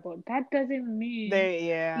terrible. That doesn't mean, they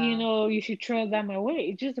yeah. you should throw them away.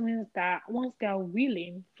 It just means that once they're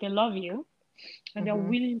willing, they love you, and they're Mm-hmm.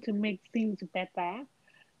 willing to make things better,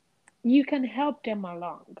 you can help them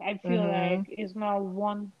along. I feel Mm-hmm. like it's not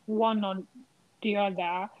one on the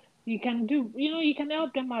other. You can do, you can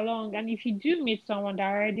help them along. And if you do meet someone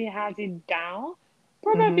that already has it down,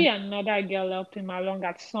 Mm-hmm. probably another girl helped him along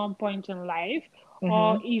at some point in life,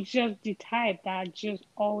 or Mm-hmm. he's just the type that just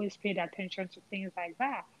always paid attention to things like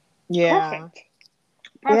that. Yeah. Perfect.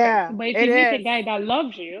 Perfect. Yeah, But if it you meet a is. guy that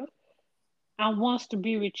loves you and wants to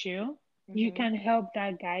be with you, you Mm-hmm. can help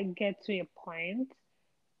that guy get to a point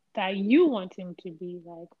that you want him to be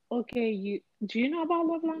like, okay, you do you know about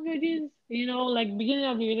love languages? Like beginning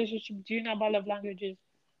of the relationship, do you know about love languages?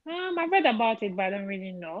 I've read about it, but I don't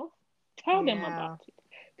really know. Tell them about Yeah. it.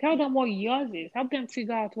 Tell them what yours is. Help them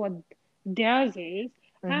figure out what theirs is,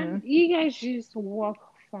 Mm-hmm. and you guys just work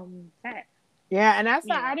from that. Yeah, and that's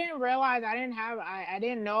You I know. didn't realize I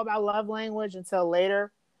didn't know about love language until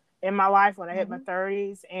later in my life when I hit my Mhm.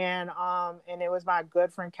 30s, and it was my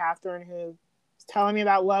good friend Catherine who was telling me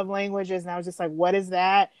about love languages, and I was just like, what is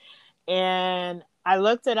that? And I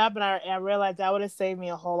looked it up, and I realized that would have saved me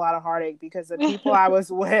a whole lot of heartache because the people I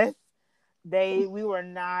was with, we were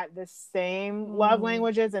not the same love Mm.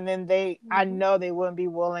 languages, and then I Mhm. know they wouldn't be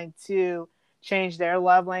willing to change their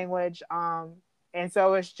love language. And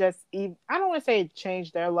so it's just I don't want to say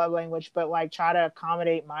change their love language, but like try to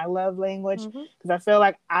accommodate my love language Mhm. because I feel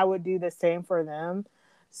like I would do the same for them.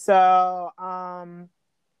 So I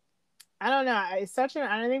don't know. It's such an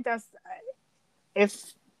I think that's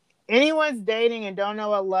if anyone's dating and don't know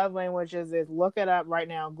what love languages is, look it up right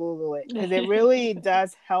now. Google it because it really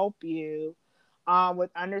does help you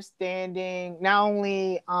with understanding not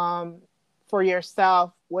only for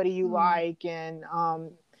yourself, what do you Mm. like, and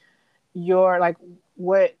your like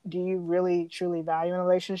what do you really truly value in a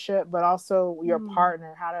relationship, but also your Mm.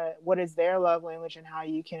 partner, what is their love language and how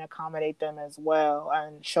you can accommodate them as well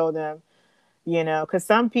and show them, because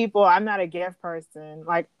some people, I'm not a gift person.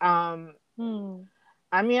 Like Mm.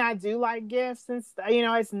 I mean, I do like gifts and stuff.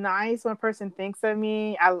 It's nice when a person thinks of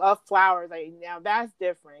me. I love flowers. Like now, that's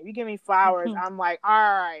different. If you give me flowers, Mhm. I'm like, all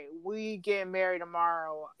right, we getting married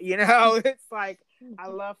tomorrow. It's like I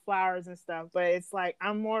love flowers and stuff, but it's like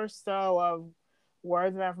I'm more so of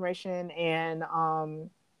words of affirmation and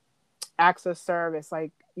acts of service.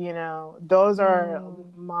 Like those are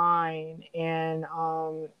Mm. mine, and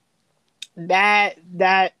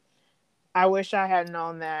that I wish I had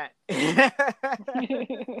known that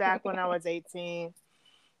back when I was 18.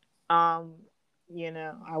 Um,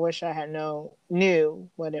 I wish I had knew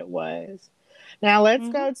what it was. Now let's Mhm.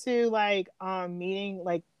 go to like meeting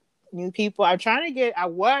like new people. I was trying to get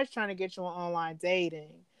you on online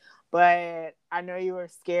dating, but I know you were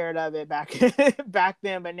scared of it back back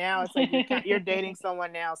then. But now it's like you're dating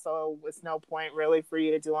someone now, so it's no point really for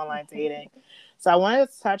you to do online dating. So I wanted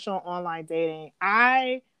to touch on online dating.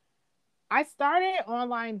 I started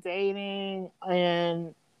online dating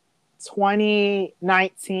in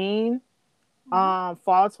 2019, Mhm.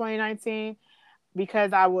 fall 2019,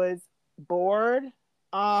 because I was bored. And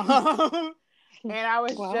I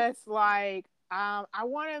was Well. just like, I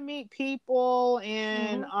want to meet people,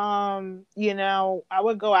 and Mhm. I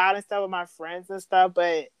would go out and stuff with my friends and stuff,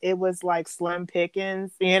 but it was like slim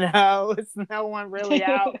pickings. It's no one really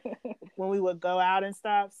out when we would go out and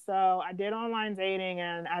stuff. So I did online dating,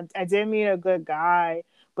 and I did meet a good guy,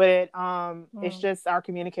 but it's Mm. just our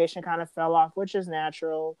communication kind of fell off, which is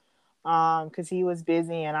natural, because he was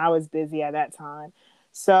busy and I was busy at that time.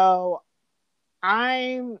 So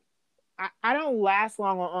I'm I don't last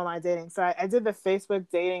long on online dating. So I did the Facebook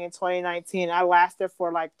dating in 2019. I lasted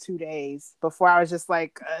for like 2 days before I was just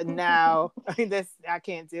like, no, this I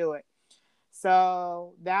can't do it.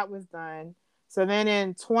 So that was done. So then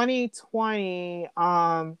in 2020,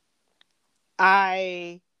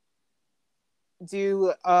 I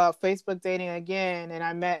do Facebook dating again, and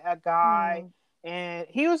I met a guy, Mm. and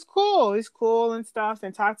he was cool. He's cool and stuff,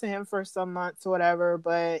 and talked to him for some months or whatever.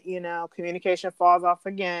 But communication falls off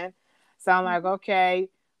again. So I'm like, Mhm. okay,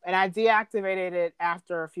 and I deactivated it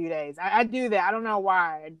after a few days. I do that. I don't know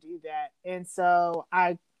why I do that, and so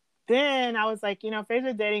I was like,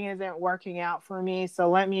 Facebook dating isn't working out for me, so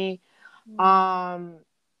let me Mm. um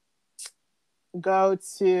go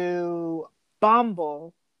to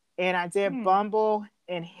Bumble, and I did Mm. Bumble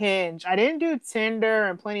and Hinge. I didn't do Tinder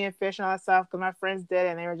and Plenty of Fish and all that stuff because my friends did,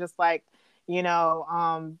 and they were just like, you know,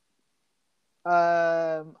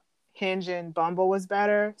 Hinge and Bumble was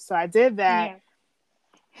better. So I did that. Yeah.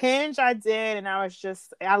 Hinge I did, and I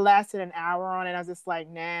lasted an hour on it. I was just like,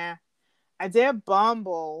 nah. I did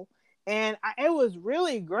Bumble, and it was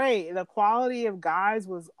really great. The quality of guys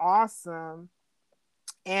was awesome,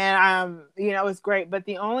 and it was great. But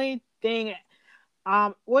the only thing,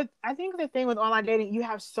 what I think the thing with online dating, you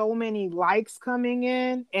have so many likes coming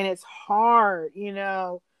in, and it's hard,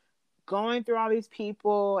 going through all these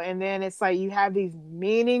people, and then it's like you have these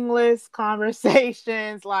meaningless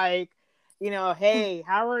conversations, like, hey,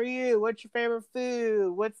 how are you? What's your favorite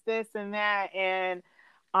food? What's this and that? And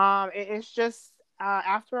it's just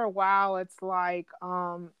after a while, it's like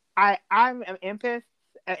I'm an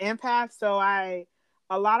empath, so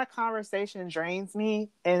a lot of conversation drains me,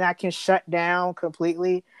 and I can shut down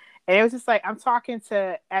completely. And it was just like I'm talking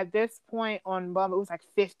to, at this point on Bumble, it was like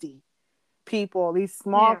 50 people, these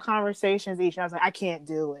small Yeah. conversations each. And I was like, I can't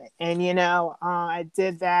do it. And I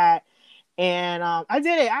did that, and I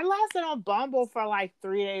did it. I lasted on Bumble for like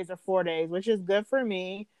 3 days or 4 days, which is good for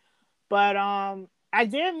me. But I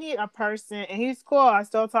did meet a person, and he's cool. I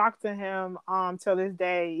still talk to him till this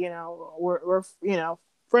day. We're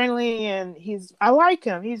friendly, and I like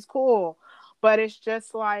him. He's cool. But it's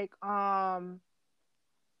just like I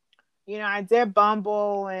did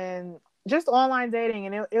Bumble and just online dating,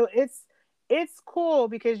 and it's cool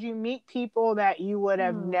because you meet people that you would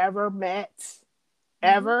have Mm. never met Mhm.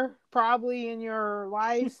 ever probably in your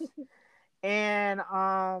life. And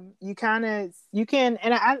you kind of you can,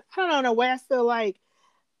 and I don't know, in a way I feel like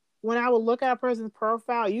when I would look at a person's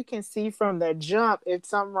profile, you can see from the jump if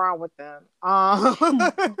something wrong with them. Not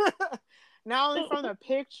only from the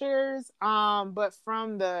pictures, but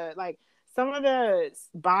from the, like, some of the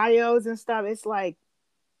bios and stuff. It's like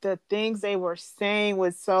the things they were saying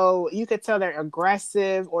was, so you could tell they're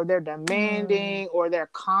aggressive, or they're Mm. demanding, or they're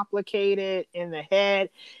complicated in the head.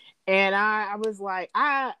 And I was like,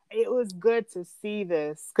 it was good to see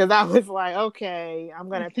this, because I was like, okay, I'm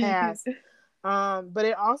gonna pass. But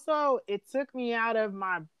it took me out of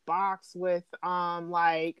my box with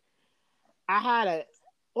like, I had a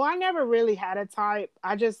well, I never really had a type.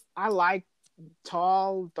 I like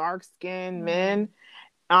tall, dark skinned men,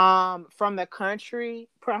 Mm. from the country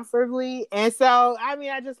preferably. And so I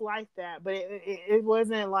mean, I just like that. But it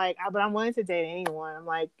wasn't like, but I'm willing to date anyone. I'm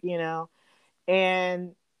like,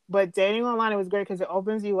 and but dating online, it was great because it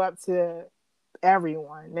opens you up to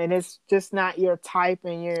everyone, and it's just not your type,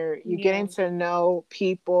 and you're getting Yeah. to know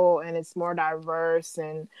people, and it's more diverse.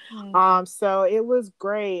 And Mm. so it was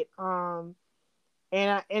great. And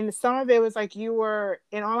some of it was like, you were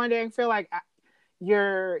in online dating, feel like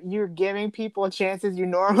you're giving people chances you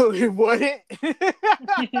normally wouldn't.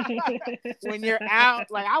 When you're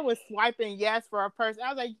out, like, I was swiping yes for a person, I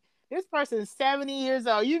was like, this person is 70 years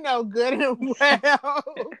old, good and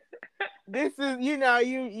well. This is,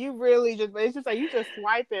 you really just, it's just like you just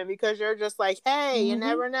swiping because you're just like, hey, you Mhm.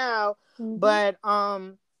 never know. Mhm. But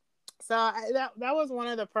so that was one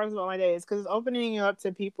of the perks of online days, because it's opening you up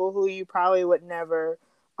to people who you probably would never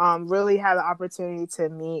really have the opportunity to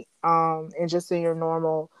meet and just in your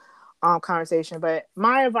normal conversation. But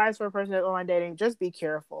my advice for a person that's online dating, just be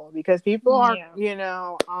careful, because people are,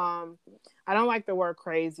 Yeah. I don't like the word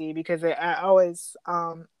crazy, because I always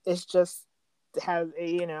it's just has,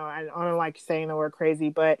 I don't like saying the word crazy,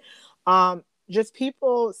 but just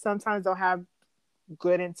people sometimes don't have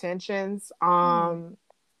good intentions. Mm.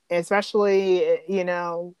 Especially,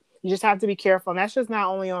 you just have to be careful. And that's just not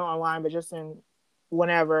only on online, but just in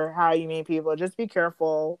whenever, how you meet people. Just be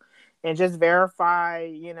careful, and just verify,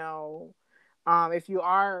 if you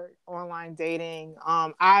are online dating.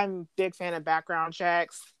 I'm a big fan of background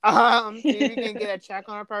checks. See if you can get a check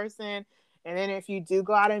on a person. And then if you do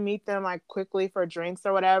go out and meet them like quickly for drinks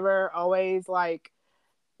or whatever, always like,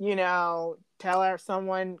 tell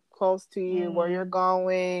someone close to you where you're Mm,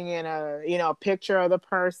 going and a picture of the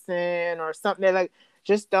person or something like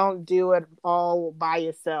just don't do it all by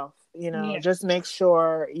yourself. yes. Just make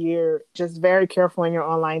sure you're just very careful in your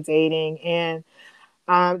online dating. And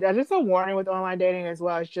just a warning with online dating as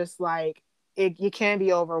well. It's just like it can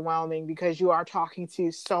be overwhelming because you are talking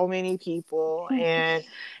to so many people, and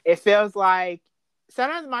it feels like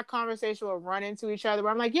sometimes my conversation will run into each other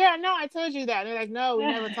where I'm like, yeah, no, I told you that. And they're like, no, we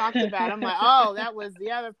never talked about it. I'm like, oh, that was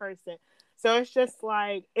the other person. So it's just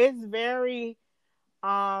like it's very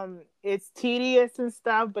it's tedious and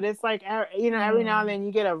stuff, but it's like every now and Mm. then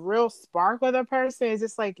you get a real spark with a person. It's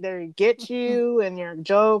just like they get you and your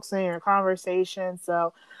jokes and your conversation.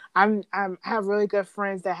 So I have really good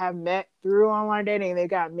friends that have met through online dating. They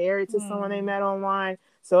got married to someone they Mm. met online,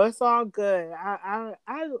 so it's all good. I'm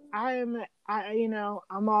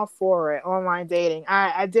all for it. Online dating.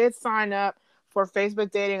 I did sign up for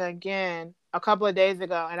Facebook dating again a couple of days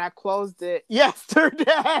ago, and I closed it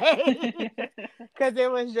yesterday. Because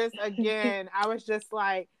it was just, again, I was just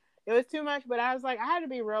like, it was too much, but I was like, I had to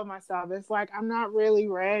be real with myself. It's like I'm not really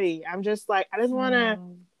ready. I'm just like, I just want to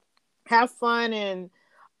Mm. have fun.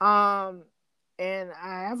 Um and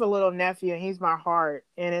I have a little nephew and he's my heart,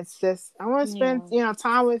 and it's just I want to spend Yeah.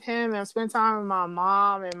 time with him and spend time with my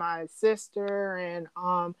mom and my sister and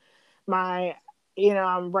my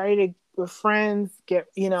I'm ready to with friends get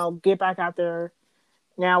back out there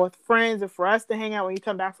now with friends and for us to hang out when you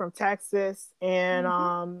come back from Texas.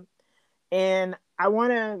 Mm-hmm. And I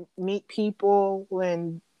want to meet people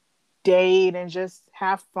and date and just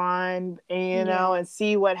have fun and Yeah. and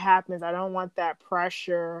see what happens. I don't want that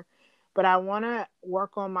pressure, but I want to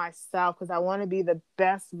work on myself because I want to be the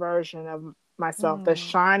best version of myself, the Mm.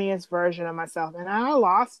 shiniest version of myself. And I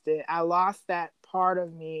lost it. I lost that part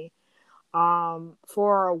of me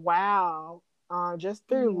for a while, just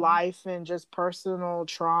through Yeah. life and just personal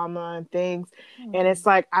trauma and things. And it's Mm.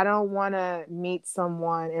 like I don't want to meet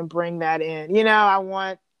someone and bring that in.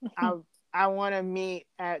 I I want to meet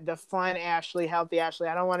at the fun Ashley, healthy Ashley.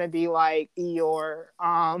 I don't want to be like Eeyore.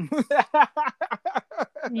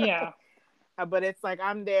 Yeah. But it's like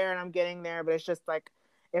I'm there and I'm getting there. But it's just like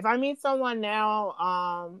if I meet someone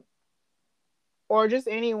now, or just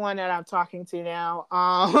anyone that I'm talking to now,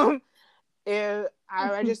 I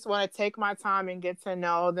just want to take my time and get to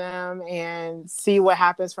know them and see what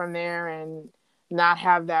happens from there and not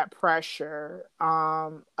have that pressure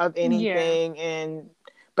of Yeah. anything. And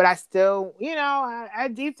but I still, I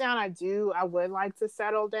deep down I would like to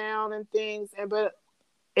settle down and things. But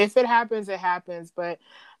if it happens, it happens. But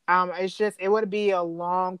it's just it would be a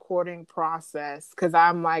long courting process because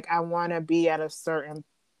I'm like I want to be at a certain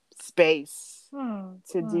space Mm.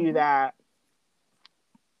 to do Mm. that.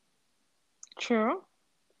 True.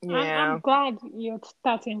 I'm Yeah. glad you're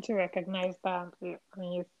starting to recognize that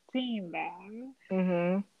and you're seeing that.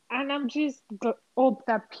 Mhm. And I'm just hope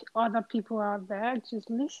that other people out there just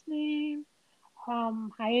listening are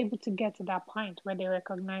able to get to that point where they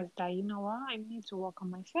recognize that you know what, I need to work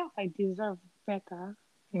on myself. I deserve better,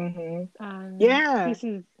 Mhm. and Yeah. this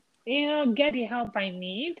is get the help I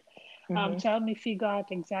need. Mhm. To help me figure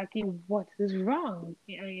out exactly what is wrong.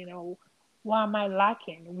 What am I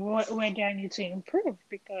lacking? Where do I need to improve?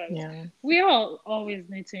 Because Yeah. we all always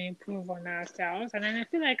need to improve on ourselves. And then I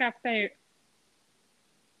feel like after a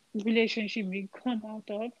relationship we come out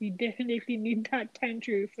of, you definitely need that time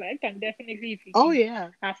to reflect. And definitely, if you Oh can yeah.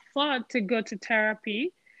 afford to go to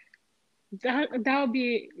therapy, that'll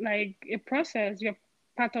be like a process. You're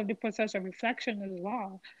part of the process of reflection as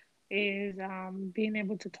well. Is being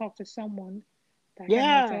able to talk to someone that can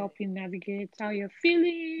also Yeah. help you navigate how you're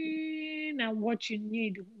feeling and what you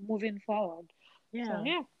need moving forward. So Yeah.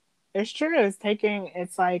 yeah. It's true.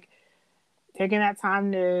 It's like taking that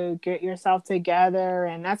time to get yourself together,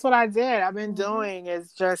 and that's what I did. I've been Mm-hmm. doing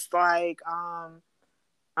is just like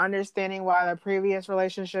understanding why the previous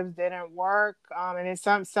relationships didn't work. And it's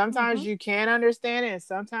sometimes Mm-hmm. you can understand it and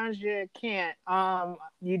sometimes you can't.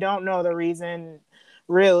 You don't know the reason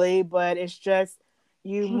really, but it's just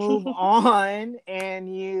you move on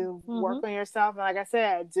and you work Mm-hmm. on yourself. And like I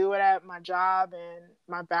said, I do it at my job, and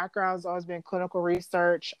my background's always been clinical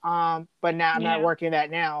research. But now I'm not Yeah. working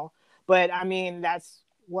that now. But I mean that's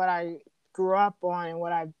what I grew up on and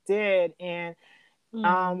what I did. And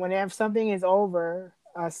Mm. whenever something is over,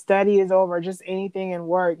 a study is over, just anything in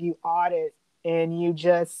work, you audit and you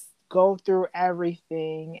just go through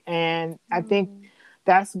everything. And I think Mm.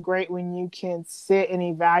 that's great when you can sit and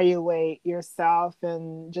evaluate yourself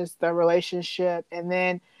and just the relationship. And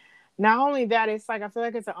then not only that, it's like I feel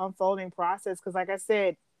like it's an unfolding process because, like I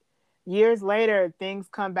said, years later, things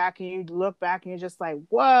come back and you look back and you're just like,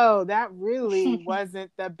 whoa, that really wasn't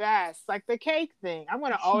the best. Like the cake thing. I'm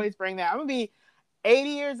going to always bring that. I'm going to be 80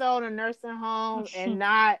 years old in a nursing home and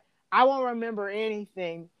not, I won't remember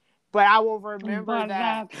anything, but I will remember But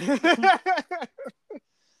that. that.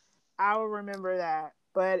 I will remember that.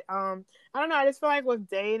 But I don't know. I just feel like with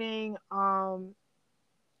dating,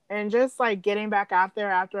 and just like getting back out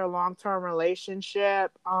there after a long term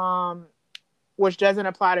relationship, which doesn't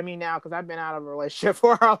apply to me now because I've been out of a relationship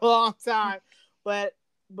for a long time. But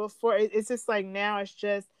before, it's just like now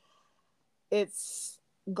it's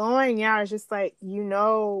going out. It's just like,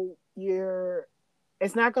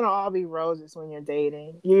 it's not going to all be roses when you're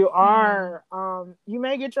dating. Mm. You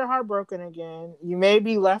may get your heart broken again. You may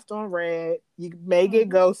be left on red. You may get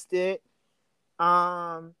Mm-hmm. ghosted.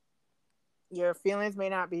 Um, your feelings may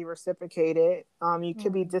not be reciprocated. You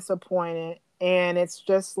could be Mm. disappointed. And it's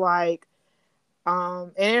just like,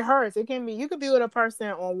 and it hurts. It can be, you could be with a person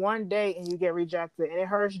on one date and you get rejected, and it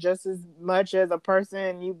hurts just as much as a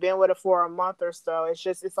person you've been with it for a month or so.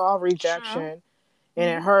 It's all True. rejection and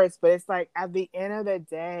it Mm-hmm. hurts. But it's like at the end of the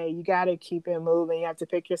day, you got to keep it moving. You have to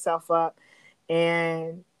pick yourself up,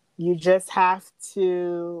 and you just have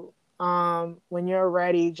to, when you're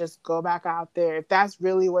ready, just go back out there. If that's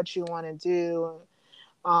really what you want to do,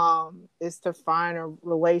 is to find a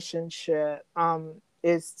relationship,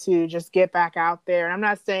 is to just get back out there. And I'm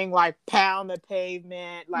not saying like pound the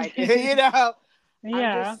pavement, like, I'm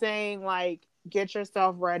Yeah. just saying like get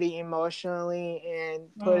yourself ready emotionally and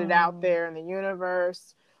put it out Mm. there in the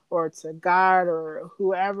universe or to God or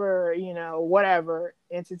whoever, whatever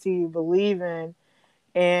entity you believe in.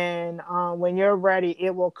 And when you're ready,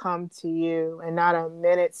 it will come to you and not a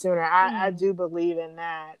minute sooner. I Mm. do believe in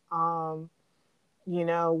that.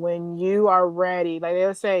 When you are ready, like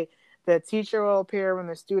they'll say, the teacher will appear when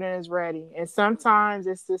the student is ready. And sometimes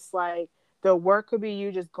it's just like the work could be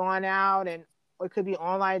you just going out, and it could be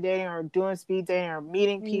online dating or doing speed dating or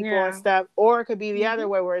meeting people and Yeah. stuff, or it could be the Mm-hmm. other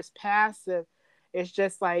way where it's passive. It's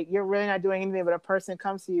just like you're really not doing anything, but a person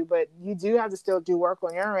comes to you, but you do have to still do work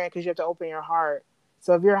on your end because you have to open your heart.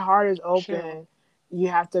 So if your heart is True. open, you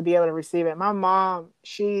have to be able to receive it. My mom,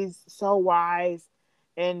 she's so wise,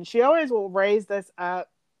 and she always will raise us up,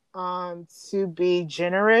 to be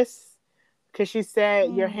generous, because she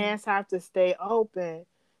said your Mm. hands have to stay open,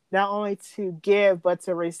 not only to give but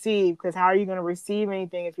to receive, because how are you going to receive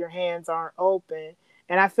anything if your hands aren't open?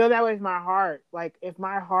 And I feel that with my heart. Like if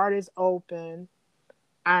my heart is open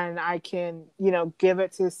and I can, give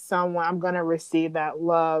it to someone, I'm going to receive that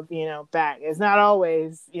love, back. It's not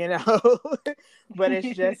always, but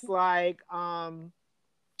it's just like, for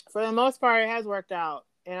the most part, it has worked out.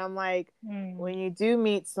 And I'm like, Mm. when you do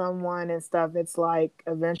meet someone and stuff, it's like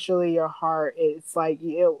eventually your heart, it's like, oh,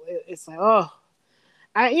 you It's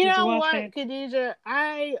know worth what, it. Khadijah,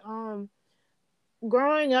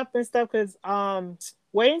 growing up and stuff, because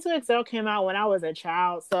Waiting to Excel came out when I was a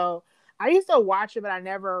child, so I used to watch it, but I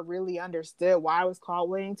never really understood why it was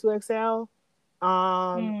called Waiting to Excel.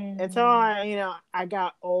 Until Mm. I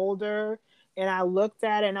got older and I looked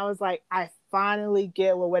at it and I was like, I finally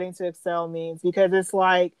get what Waiting to Excel means, because it's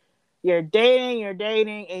like you're dating,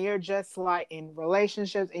 and you're just like in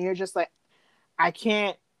relationships, and you're just like, I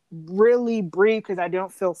can't really breathe because I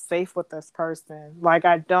don't feel safe with this person. Like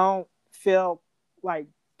I don't feel like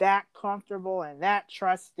that comfortable and that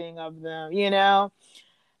trusting of them.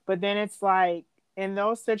 But then it's like in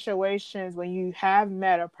those situations when you have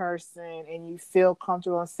met a person and you feel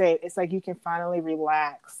comfortable and safe, it's like you can finally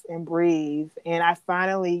relax and breathe. And I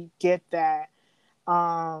finally get that.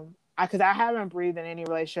 Because I haven't breathed in any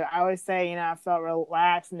relationship. I always say, I felt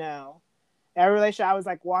relaxed. No, every relationship, I was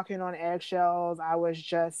like walking on eggshells. I was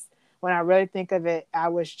just, when I really think of it, I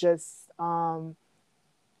was just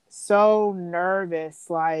so nervous.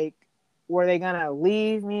 Like, were they gonna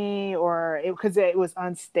leave me, or because it was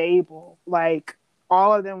unstable? Like,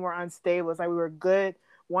 all of them were unstable. It's like we were good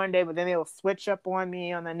one day, but then they'll switch up on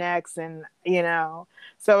me on the next, and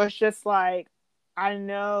so it's just like, I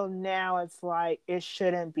know now it's like it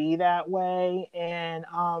shouldn't be that way. And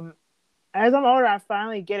as I'm older, I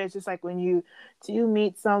finally get it. It's just like when you do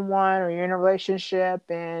meet someone or you're in a relationship,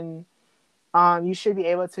 and you should be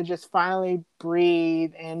able to just finally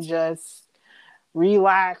breathe and just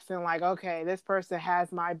relax and like, okay, this person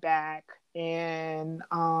has my back. And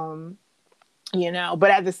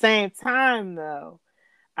but at the same time though,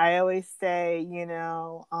 I always say,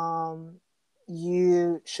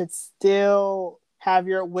 you should still have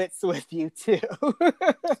your wits with you too.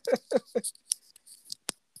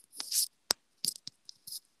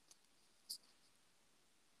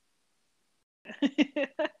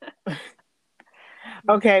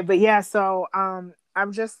 Okay, but yeah, so I'm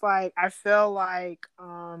just like I feel like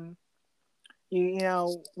you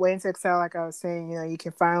know, waiting to excel, like I was saying, you know, you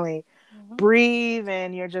can finally Mhm. breathe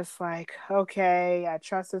and you're just like, okay, I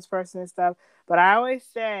trust this person and stuff. But I always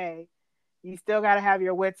say you still got to have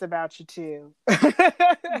your wits about you too.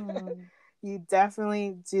 Mm. You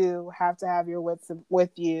definitely do have to have your wits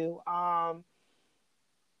with you.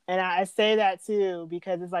 And I say that too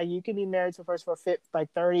because it's like you can be married to a person for like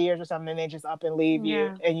 30 years or something, and they just up and leave you,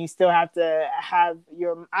 Yeah. and you still have to have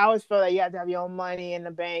your. I always feel like you have to have your own money in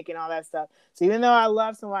the bank and all that stuff. So even though I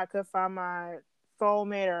love someone, I could find my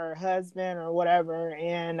soulmate or husband or whatever,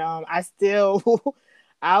 and I still.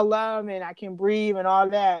 I love him and I can breathe and all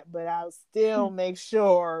that, but I'll still make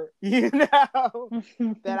sure, that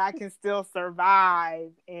I can still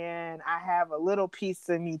survive and I have a little piece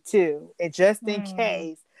of me too. And just in Mm.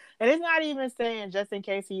 case, and it's not even saying just in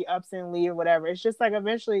case he ups and leave or whatever. It's just like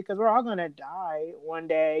eventually, because we're all gonna die one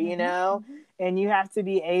day, Mhm. Mhm. and you have to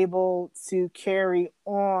be able to carry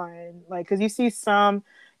on. Like, because you see some,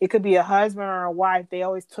 it could be a husband or a wife. They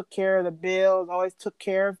always took care of the bills, always took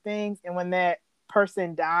care of things, and when that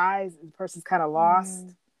person dies, the person's kind of lost.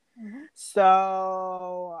 Mm. Mhm.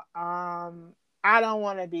 So, I don't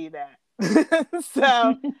want to be that.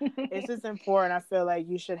 So it's just important. I feel like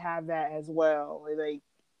you should have that as well. Like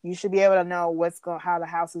you should be able to know how the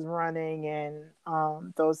house is running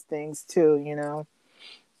and those things too.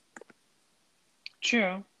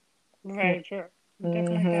 True. Very true.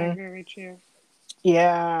 Definitely Mm-hmm. agree with you.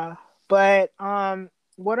 Yeah. But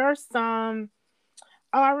what are some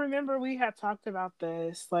oh, I remember we had talked about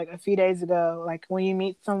this like a few days ago. Like when you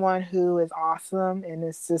meet someone who is awesome and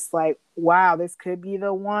it's just like, wow, this could be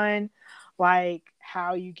the one. Like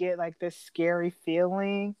how you get like this scary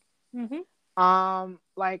feeling. Mhm.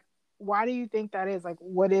 Like why do you think that is? Like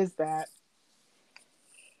what is that?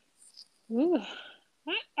 Ooh.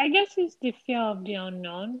 I guess it's the fear of the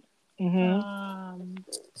unknown. Mhm. Um,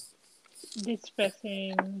 this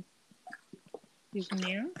person is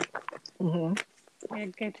new. Mhm. You're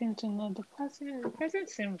getting to know the person. The person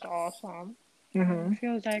seems awesome. Mhm.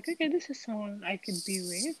 Feels like, okay, this is someone I could be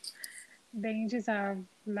with. Then you just have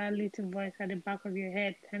that little voice at the back of your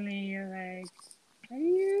head telling you, like, are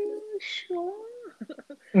you sure?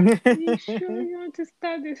 Are you sure you want to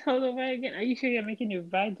start this all over again? Are you sure you're making the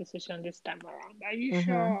right decision this time around? Are you Mhm.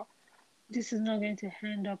 sure this is not going to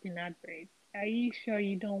end up in heartbreak? Are you sure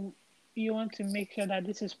you want to make sure that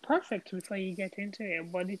this is perfect before you get into it?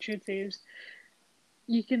 But the truth is,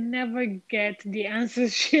 you can never get the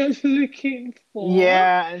answers you're looking for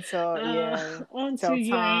Yeah, until uh, yeah, until till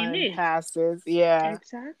you're in time it. passes. Yeah.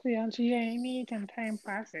 Exactly, until you're in it and time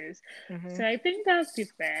passes. So Mhm. I think that's the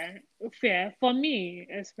fair for me,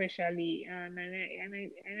 especially, and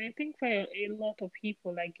I think for a lot of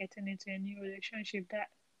people, like getting into a new relationship,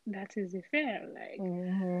 that is the fair. Like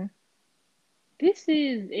Mhm. this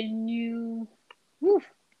is a new woof,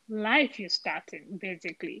 life you're starting,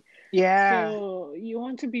 basically. Yeah, So you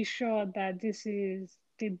want to be sure that this is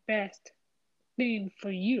the best thing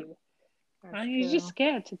for you. that's And you're just true.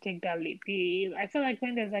 scared to take that leap. I feel like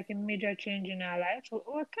when there's like a major change in our lives,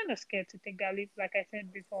 we're kind of scared to take that leap, like I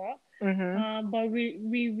said before. Mhm. But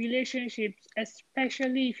we relationships,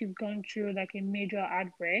 especially if you've gone through like a major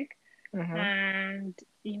heartbreak, Mhm. and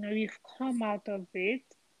you've come out of it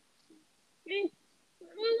in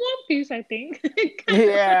one piece, I think.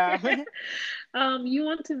 Yeah. You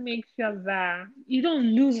want to make sure that you don't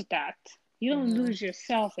lose that. You don't Mhm. lose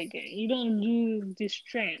yourself again. You don't lose the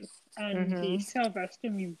strength and the Mhm.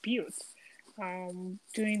 self-esteem you built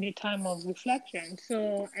during the time of reflection.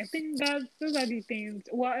 So I think that those are the things.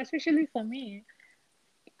 Well, especially for me,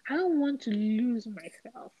 I don't want to lose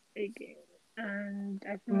myself again, and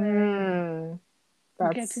I feel like Mm,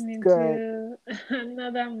 that's getting good. into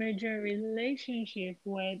another major relationship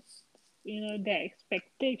where the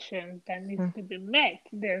expectations that needs Mm. to be met.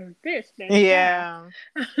 There's that. Yeah.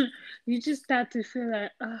 You just start to feel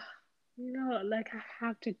like, like I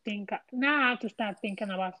have to think now. I have to start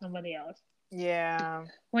thinking about somebody else Yeah.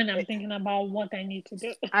 when I'm It- thinking about what I need to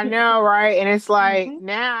do. I know, right? And it's like Hmm.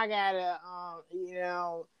 now I gotta,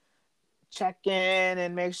 check in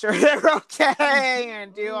and make sure they're okay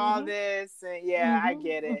and do all Hmm. this. And yeah, I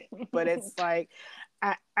get it. Hmm. But it's like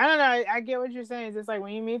I don't know. I get what you're saying. It's just like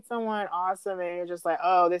when you meet someone awesome and you're just like,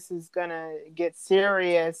 oh, this is gonna get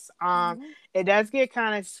serious. Mm-hmm. It does get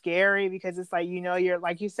kind of scary because it's like, you're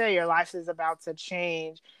like you say, your life is about to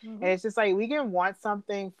change, Mm-hmm. and it's just like we can want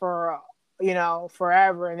something for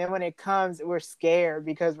forever, and then when it comes, we're scared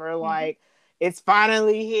because we're Mm-hmm. like, it's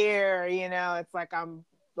finally here. It's like I'm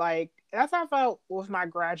like that's how I felt with my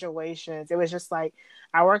graduations. It was just like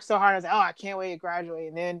I worked so hard. I was like, oh, I can't wait to graduate,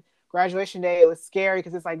 and then graduation day, it was scary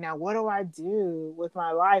because it's like, now what do I do with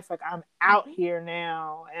my life? Like I'm out Mm-hmm. here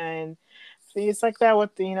now. And so it's like that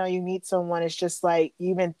with you meet someone, it's just like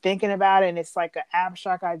you've been thinking about it, and it's like an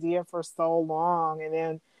abstract idea for so long, and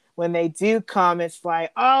then when they do come, it's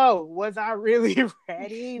like, oh, was I really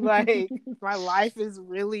ready? Like my life is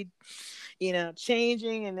really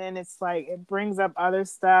changing. And then it's like it brings up other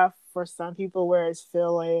stuff for some people where it's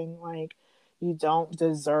feeling like you don't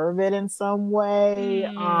deserve it in some way.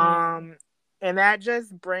 Mm. And that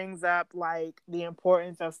just brings up like the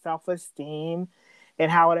importance of self-esteem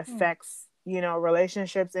and how it Mm. affects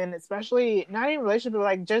relationships, and especially not even relationships, but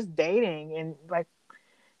like just dating and like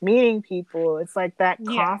meeting people. It's like that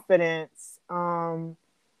Yeah. confidence.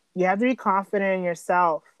 You have to be confident in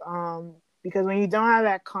yourself, because when you don't have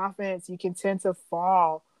that confidence, you can tend to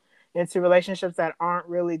fall into relationships that aren't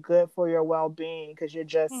really good for your well-being because you're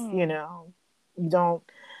just Mm. you don't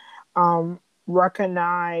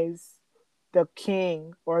recognize the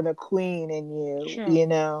king or the queen in you, Sure.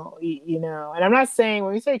 and I'm not saying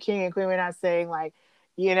when we say king and queen, we're not saying like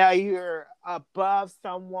you're above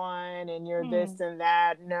someone and you're this Mm. and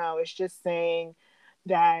that. No, it's just saying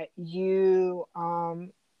that you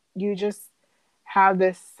just have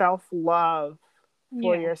this self-love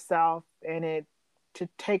for Yeah. yourself, and it to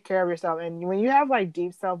take care of yourself. And when you have like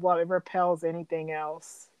deep self-love, it repels anything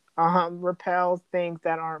else. Repels things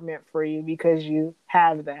that aren't meant for you because you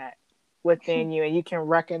have that within you, and you can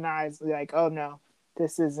recognize like, oh no,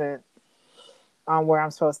 this isn't where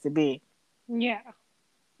I'm supposed to be. Yeah.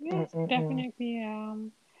 Yes, Mm-mm-mm. definitely.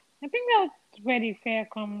 I think that's where the fair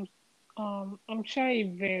comes. I'm sure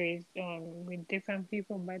it varies with different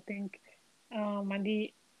people, but I think at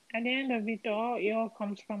the end of it all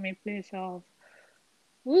comes from a place of,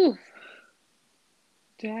 ooh,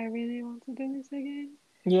 do I really want to do this again?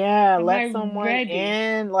 Yeah, Am let I someone ready?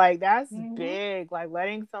 in. Like that's Mm-hmm. big. Like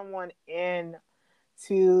letting someone in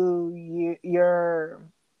to your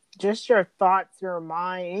just your thoughts, your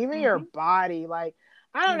mind, even your Mm-hmm. body. Like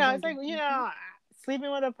I don't Your know. It's body. like Mm-hmm.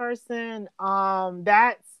 sleeping with a person.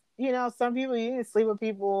 That's some people you can sleep with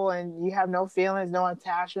people and you have no feelings, no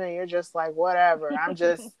attachment. You're just like whatever. I'm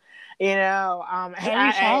just I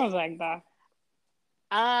wish I was like that.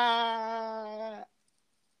 uh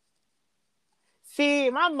see,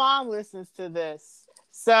 my mom listens to this,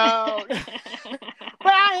 so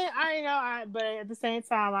but but at the same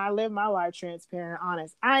time, I live my life transparent and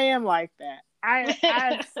honest. I am like that.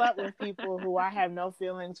 I've slept with people who I have no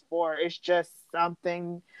feelings for. It's just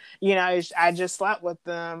something, I just slept with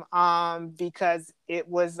them because it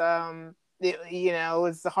was it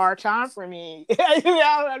was a hard time for me.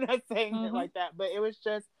 I'm not saying it Mm-hmm. like that, but it was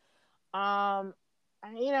just um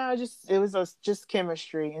just it was just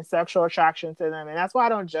chemistry and sexual attraction to them, and that's why I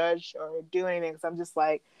don't judge or do anything. Because I'm just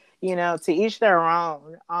like, to each their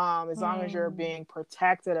own. As long as you're Mm. being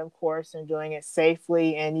protected, of course, and doing it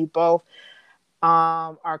safely, and you both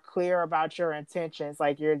are clear about your intentions.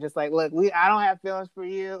 Like you're just like, look, I don't have feelings for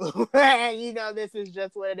you, and this is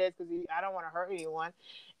just what it is because I don't want to hurt anyone,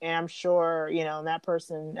 and I'm sure that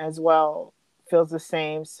person as well feels the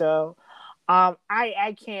same. So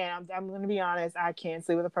I can't. I'm gonna be honest. I can't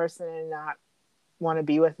sleep with a person and not want to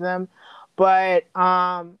be with them. But when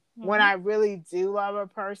Mm-hmm. I really do love a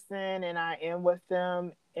person and I am with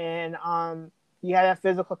them, and you have that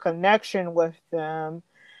physical connection with them,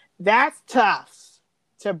 that's tough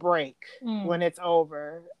to break when Mm. it's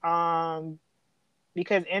over.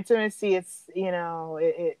 Because intimacy, it's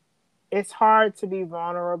it's hard to be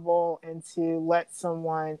vulnerable and to let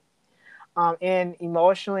someone and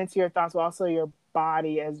emotionally into your thoughts, but also your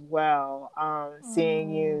body as well. Seeing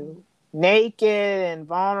Mm. you naked and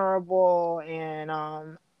vulnerable,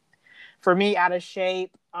 and for me, out of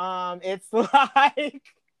shape. It's like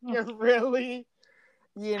you're really,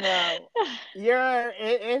 you know,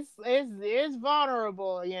 it's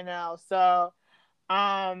vulnerable, So,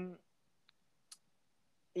 um,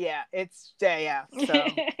 yeah, it's yeah.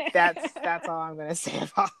 So that's all I'm gonna say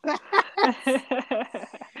about that.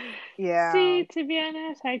 Yeah. See, to be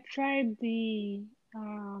honest, I tried the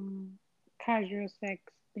um casual sex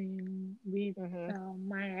thing with Mhm.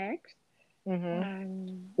 my ex, Mhm.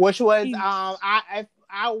 and Which was it's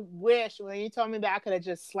I wish when you told me that I could have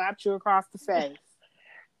just slapped you across the face.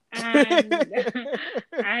 And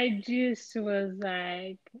I just was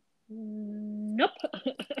like, nope.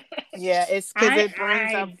 Yeah, it's because I it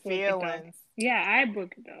brings up broke it off. feelings. Yeah, I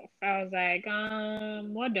broke it off. I was like,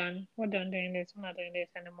 we're done. We're done doing this. We're not doing this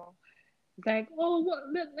anymore. It's like, oh, what?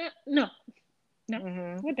 No, no,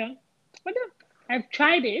 Hmm. we're done. We're done. I've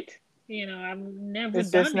tried it. I've never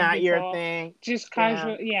It's just done it not your before. thing. Just Yeah,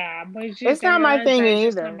 casual, yeah. But it's it's just I not my realized thing that it's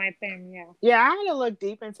just not either. my thing. Yeah. Yeah, I had to look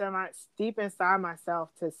deep inside myself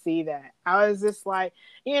to see that. I was just like,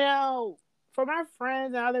 for my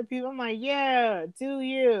friends and other people, I'm like, yeah, do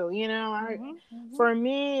you? Mhm. Mhm. For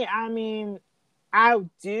me, I mean, I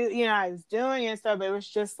do, I was doing it and stuff, but it was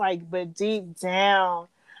just like, but deep down,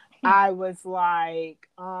 I was like,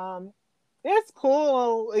 it's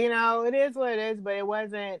cool, it is what it is, but it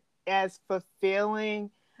wasn't as fulfilling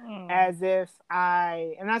Mm. as if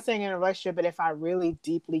I'm not saying in a relationship, but if I really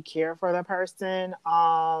deeply care for the person,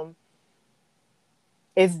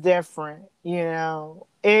 it's different, It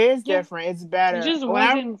is Yeah. different. It's It better. just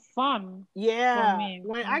wasn't fun for Yeah, me.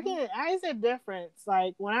 when Mhm. I is a difference.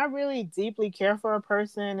 Like when I really deeply care for a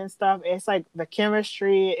person and stuff, it's like the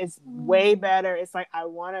chemistry is way Mm. better. It's like I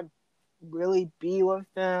want to really be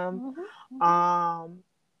with them. Mhm. Mhm. Um,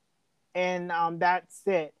 and that's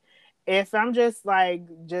it. If I'm just like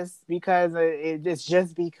just because it's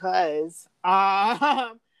just because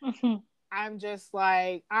Mhm. I'm just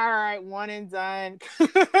like, all right, one and done.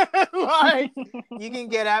 Like you can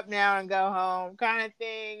get up now and go home, kind of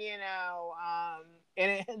thing.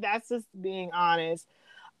 That's just being honest.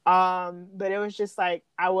 But it was just like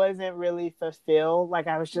I wasn't really fulfilled. Like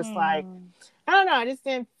I was just like, Mm. I don't know. I just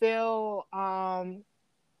didn't feel. I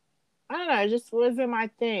don't know. It just wasn't my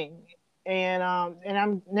thing. And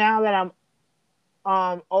I'm now that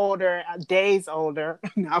I'm older, days older.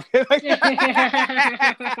 No, because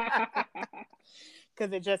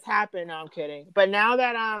it just happened. No, I'm kidding. But now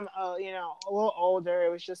that I'm, a little older,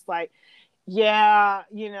 it was just like, yeah,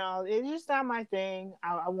 it's just not my thing.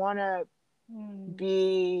 I want to Mm.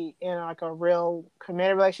 be in like a real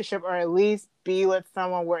committed relationship, or at least be with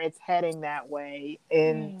someone where it's heading that way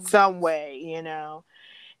in Mm. some way.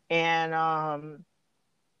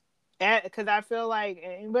 And because I feel like,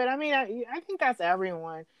 but I mean, I think that's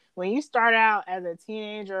everyone. When you start out as a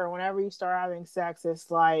teenager, or whenever you start having sex,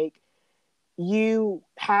 it's like you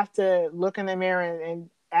have to look in the mirror and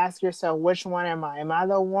ask yourself, which one am I? Am I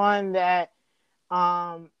the one that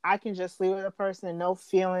I can just sleep with a person, no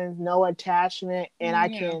feelings, no attachment, and I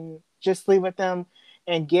Yeah. can just sleep with them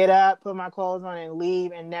and get up, put my clothes on, and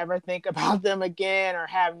leave, and never think about them again, or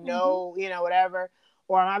have Mhm. no, whatever?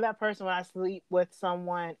 Or am I that person when I sleep with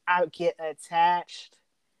someone, I get attached?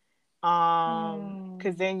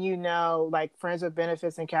 Because Mm. then like friends with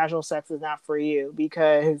benefits and casual sex is not for you,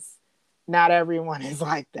 because not everyone is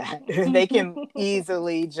like that. They can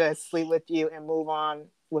easily just sleep with you and move on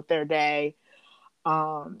with their day.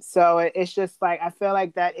 So it's just like I feel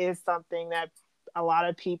like that is something that a lot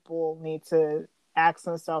of people need to ask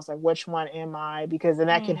themselves, like, which one am I? Because then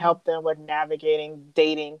that can Mm. help them with navigating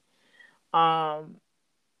dating, um,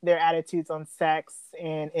 their attitudes on sex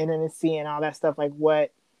and intimacy and all that stuff. Like,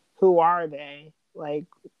 who are they? Like,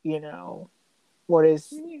 you know, what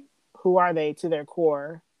is, Yeah. who are they to their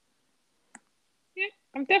core? Yeah.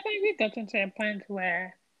 I've definitely gotten to a point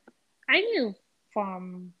where I knew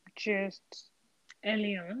from just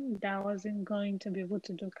early on that I wasn't going to be able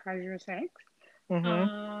to do casual sex.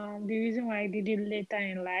 Mm-hmm. The reason why I did it later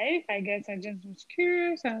in life, I guess I just was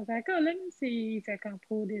curious. I was like, oh, let me see if I can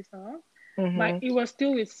pull this off. But Mm-hmm. it was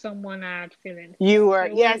still with someone I had feelings You for.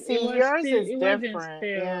 So were, yeah. See, yours is it wasn't different.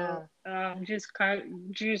 still Yeah. just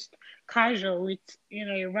casual with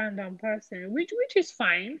a random person, which is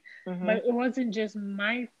fine. But Mm-hmm. it wasn't just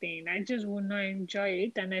my thing. I just would not enjoy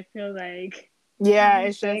it, and I feel like Yeah. having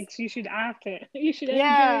It's just, sex, you should after you should enjoy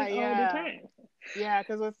yeah, it all the yeah. time. Yeah,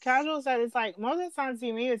 because with casual sex, it's like most of the time,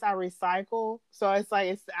 see me, is I recycle. So it's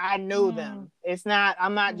like I know Mm, them. It's not.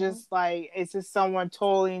 I'm not mm, just like it's just someone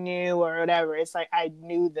totally new or whatever. It's like I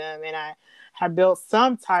knew them and I have built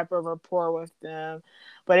some type of rapport with them.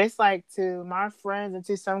 But it's like to my friends and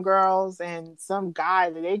to some girls and some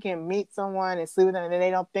guys that they can meet someone and sleep with them and then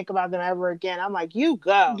they don't think about them ever again. I'm like, you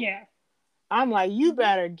go. yeah. I'm like, you Mm-hmm.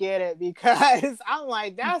 better get it, because I'm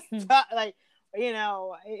like, that's Mm-hmm. tough. Like,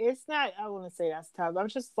 it's not, I wouldn't say that's tough. I'm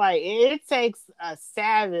just like, it takes a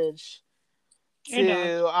savage It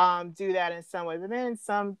does. to do that in some way. But then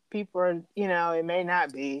some people are, it may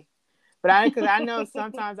not be. But because I know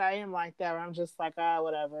sometimes I am like that, where I'm just like,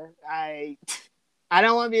 whatever. I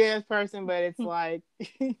don't want to be this person, but it's like,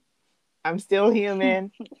 I'm still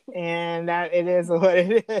human, and that it is what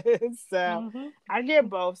it is. So Mm-hmm. I get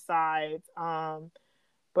both sides.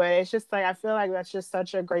 But it's just like I feel like that's just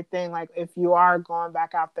such a great thing. Like if you are going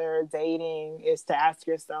back out there dating, is to ask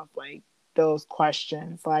yourself like those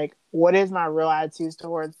questions. Like what is my real attitudes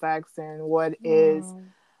towards sex, and what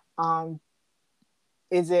Mm. um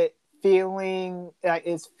is it feeling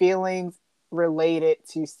is feelings related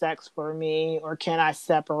to sex for me, or can I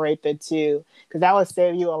separate the two? Because that would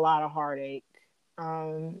save you a lot of heartache.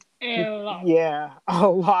 Um, A lot. yeah, a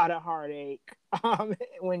lot of heartache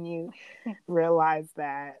when you realize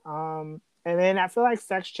that. And then I feel like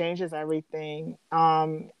sex changes everything.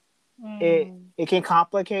 Mm. It can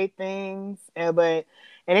complicate things, but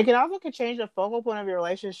and it can also can change the focal point of your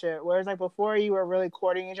relationship. Whereas like before you were really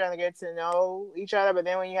courting each other, get to know each other, but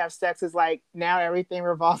then when you have sex, it's like now everything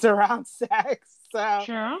revolves around sex. So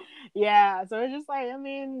Sure. yeah, so it's just like I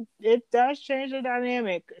mean, it does change the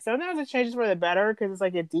dynamic. Sometimes it changes for the better because it's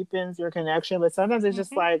like it deepens your connection, but sometimes it's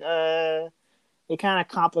just Mm-hmm. like it kind of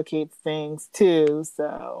complicates things too.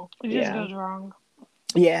 So It just yeah, goes wrong.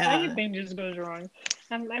 yeah, Everything just goes wrong.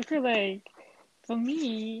 And I feel like for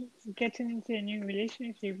me, getting into a new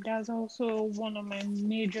relationship, that's also one of my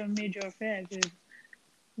major fears is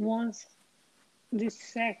once the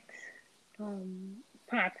sex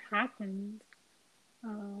part happens,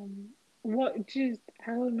 um, what just,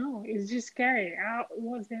 I don't know, it's just scary.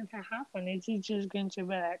 What's going to happen? Is it just going to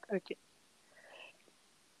be like, okay,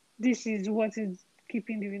 this is what is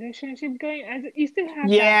keeping the relationship going? And you still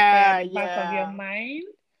have that fear at yeah, the back of your yeah. mind,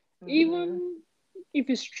 Hmm. even if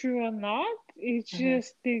it's true or not, it's Hmm.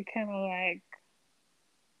 just still kind of like,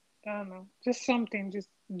 I don't know, just something just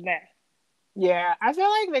there. Yeah, I feel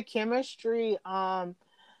like the chemistry,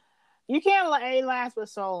 you can't let it last for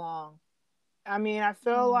so long. I mean, I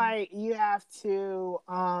feel Mm. like you have to,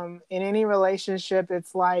 in any relationship,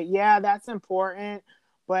 it's like, yeah, that's important,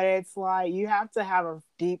 but it's like you have to have a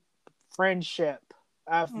deep friendship,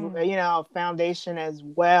 Mm. foundation as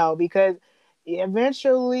well, because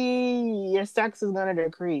eventually your sex is going to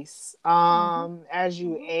decrease, Mm-hmm. as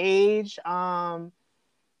you Mm-hmm. age.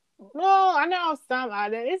 Well, I know some.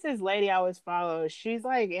 This is lady I always follow. She's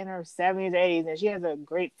like in her 70s, 80s, and she has a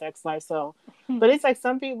great sex life. So, but it's like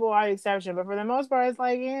some people are the exception. But for the most part, it's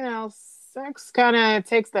like sex kind of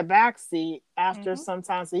takes the back seat after Mm-hmm. some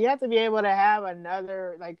time. So you have to be able to have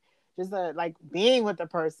another just like being with the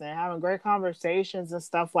person, having great conversations and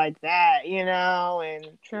stuff like that, and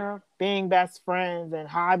Sure. being best friends and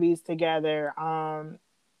hobbies together.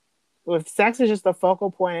 With sex is just the focal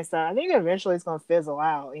point and stuff, I think eventually it's gonna fizzle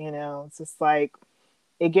out. It's just like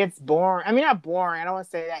it gets boring. I mean, not boring. I don't want to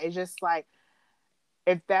say that. It's just like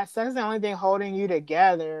if that sex is the only thing holding you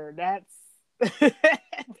together, that's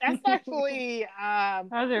that's actually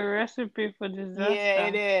That's a recipe for yeah,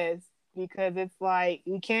 it disaster. is because it's like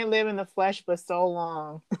you can't live in the flesh for so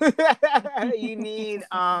long. You need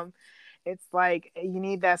it's like you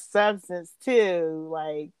need that substance too,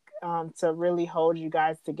 like to really hold you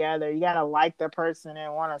guys together. You gotta like the person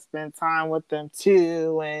and want to spend time with them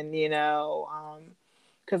too, and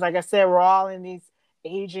because like I said, we're all in these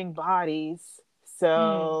aging bodies,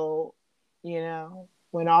 Mm. so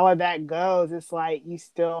when all of that goes, it's like you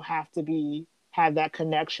still have to be have that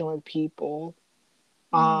connection with people.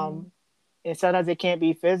 Mm. Um, and sometimes it can't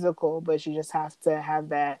be physical, but you just have to have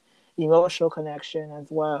that emotional connection as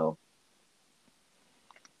well.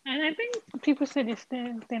 And I think people say the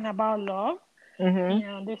same thing about love. Hmm.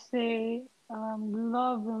 They say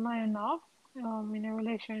love is not enough in a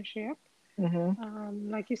relationship. Hmm.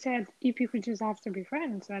 Like you said, you people just have to be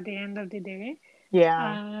friends at the end of the day.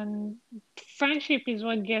 Yeah. And friendship is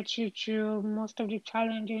what gets you through most of the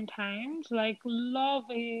challenging times. Like love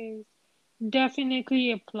is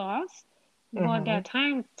definitely a plus, but there Hmm. are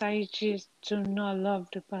times that you just do not love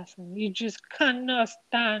the person. You just cannot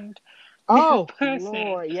stand the Oh person.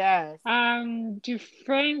 Lord, yes. The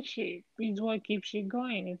friendship is what keeps you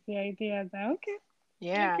going. It's the idea that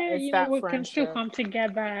Yeah, okay, it's that we can still friendship. come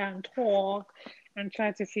together and talk and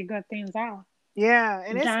try to figure things out. Yeah,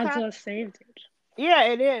 and it's That's kind. what saved it. Yeah,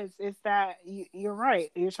 it is. It's that you're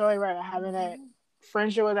right. You're totally right. Having that Mm-hmm.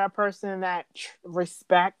 friendship with that person, that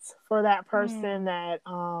respect for that person, Mm, that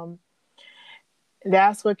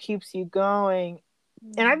that's what keeps you going.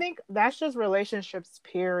 And I mm, think that's just relationships,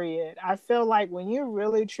 period. I feel like when you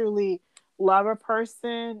really truly love a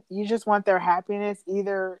person, you just want their happiness,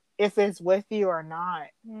 either if it's with you or not.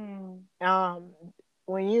 mm, Um,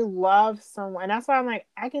 when you love someone, and that's why I'm like,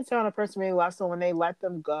 I can tell when a person really loves someone when they let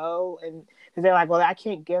them go, and because they're like, well, I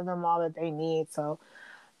can't give them all that they need, so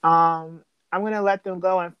I'm gonna let them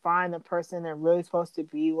go and find the person they're really supposed to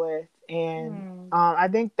be with, and mm, I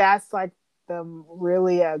think that's like the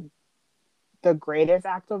really the greatest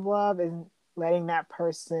act of love is letting that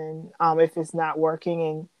person, if it's not working,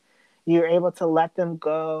 and you're able to let them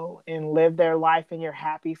go and live their life, and you're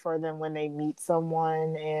happy for them when they meet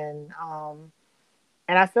someone. And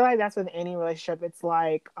I feel like that's with any relationship. It's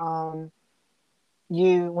like,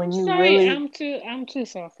 you, I'm when you sorry, really, I'm too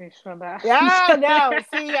selfish for that. oh no,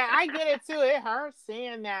 see, yeah, I get it too. It hurts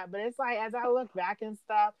seeing that, but it's like, as I look back and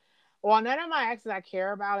stuff, well, none of my exes I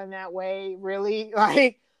care about in that way, really.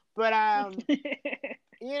 Like, but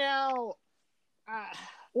you know, uh,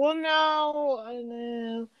 well, no,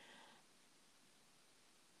 no.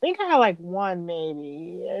 I think I had like one,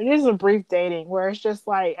 maybe. This is a brief dating where it's just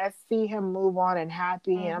like I see him move on and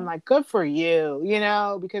happy, and I'm Mhm, like, good for you,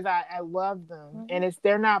 because I love them, mhm, and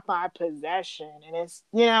they're not my possession, and it's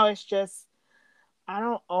just, I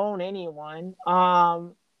don't own anyone.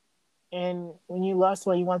 And when you love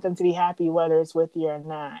someone, you want them to be happy whether it's with you or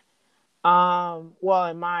not. Well,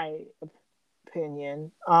 in my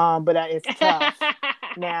opinion, but it's tough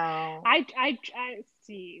now. I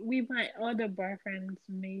see. With my other boyfriends,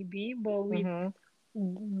 maybe, but with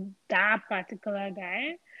Mhm. that particular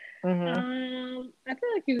guy, Mhm. I feel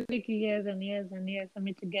like it will take years and years and years for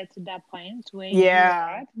me to get to that point where you are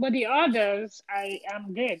Yeah. at. But the others,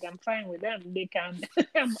 I'm good. I'm fine with them. They can.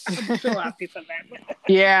 I'm so happy for them.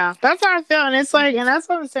 Yeah, that's how I feel, and it's like, and that's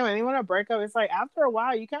what I'm saying. When you want to break up, it's like after a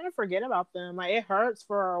while, you kind of forget about them. Like, it hurts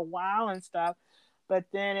for a while and stuff, but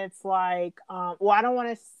then it's like, well, I don't want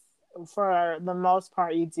to. For the most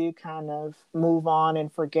part, you do kind of move on and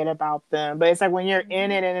forget about them. But it's like when you're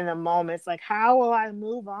in Mhm, it and in the moment, it's like, how will I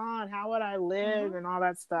move on? How would I live mhm, and all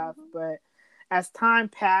that stuff? mhm. But as time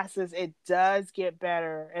passes, it does get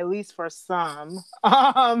better, at least for some.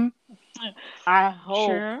 I hope.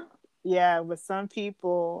 Sure. Yeah, with some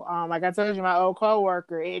people, like I told you, my old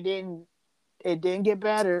coworker, it didn't get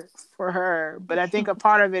better for her. But I think a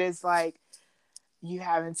part of it is like you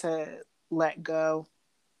having to let go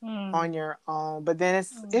on Mm, your own. But then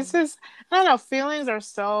it's mm. just, I don't know, feelings are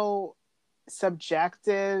so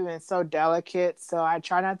subjective and so delicate. So I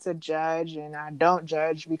try not to judge, and I don't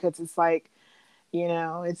judge, because it's like,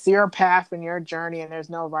 it's your path and your journey, and there's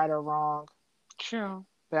no right or wrong. Sure.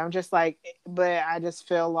 But I'm just like, but I just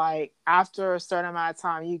feel like after a certain amount of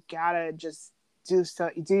time, you gotta just do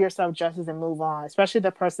yourself justice and move on. Especially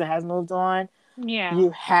the person that has moved on, Yeah. you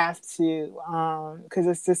have to, because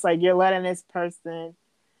it's just like you're letting this person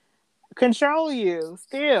control you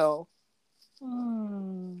still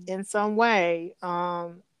Mm, in some way,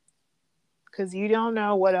 because you don't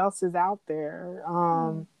know what else is out there.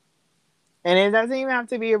 mm. And it doesn't even have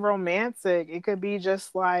to be romantic. It could be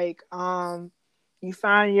just like, you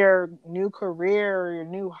find your new career or your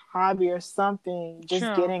new hobby or something, just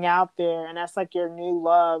Sure. getting out there, and that's like your new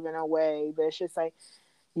love in a way. But it's just like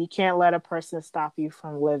you can't let a person stop you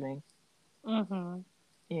from living. Mm-hmm.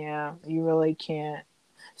 Yeah, you really can't.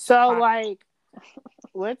 So Fact. like,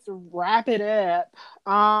 let's wrap it up.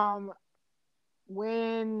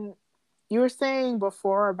 When you were saying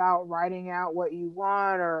before about writing out what you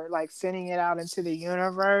want, or like sending it out into the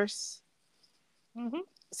universe. Mm-hmm.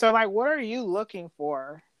 So, like, what are you looking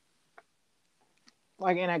for,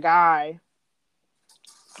 like, in a guy,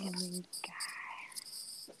 And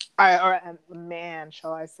or a man,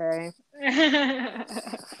 shall I say?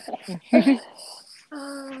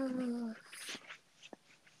 uh,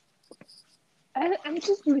 I'm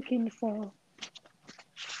just looking for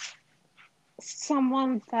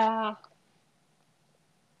someone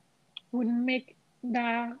would make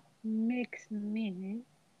that makes me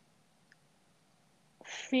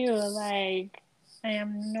feel like I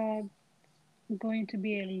am not going to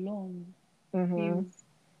be alone. Mhm.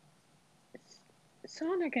 If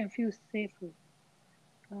someone I can feel safe with,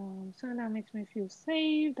 someone that makes me feel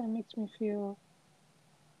safe, that makes me feel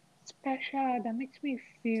special, that makes me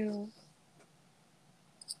feel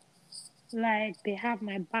like they have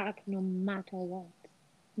my back no matter what.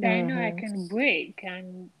 That I know I Mhm. can break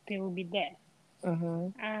and they will be there.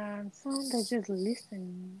 Mhm. And someone that just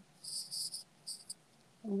listens,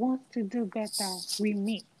 wants to do better with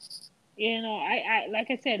me. I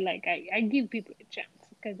like I said, like I give people a chance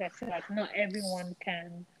because I feel like not everyone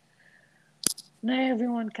can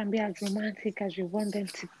be as romantic as you want them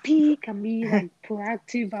to be, can be like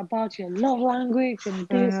proactive about your love language and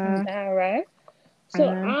this and Mhm. that, right? So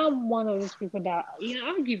Mhm. I'm one of those people that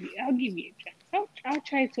I'll give you a chance. I'll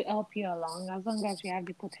try to help you along as long as you have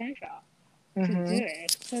the potential to do Mhm.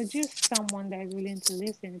 it. So just someone that is willing to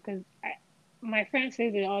listen because my friend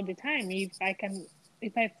says it all the time.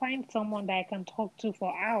 If I find someone that I can talk to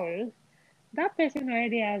for hours, that person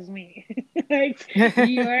already has me. Like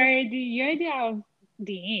you already have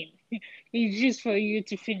the in. It's just for you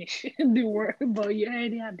to finish the work, but you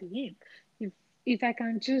already have the in. If if I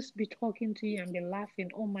can just be talking to you and be laughing,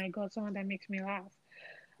 oh my God, someone that makes me laugh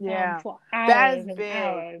Yeah. for That is hours and big.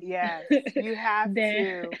 hours, Yes. You have then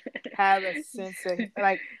to have a sense of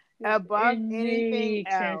like it above anything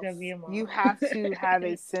makes sense of else, humor. you have to have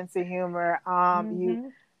a sense of humor. You Mm-hmm.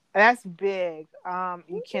 That's big.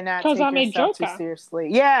 You cannot Because take I'm a yourself too joker. seriously.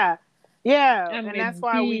 Yeah. Yeah, I'm and a that's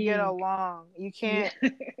why we get big, along. You yeah. can't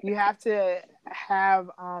you have to have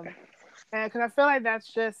and cuz I feel like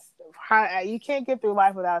that's just how you can't get through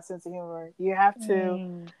life without a sense of humor. You have to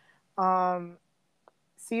Mm, um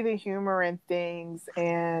see the humor in things.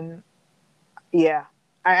 And yeah,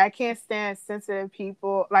 I can't stand sensitive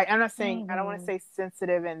people. Like, I'm not saying, I don't want to mm-hmm. say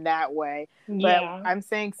sensitive in that way, but Yeah. I'm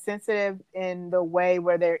saying sensitive in the way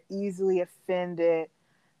where they're easily offended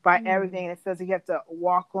by Mm, everything. And it feels like you have to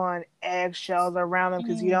walk on eggshells around them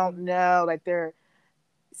because you don't mm, know. Like, they're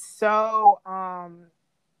so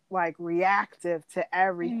like reactive to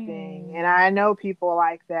everything. And mm, I know people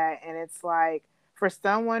like that. And it's like, for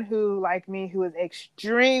someone who, like me, who is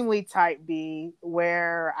extremely type B,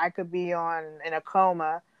 where I could be on in a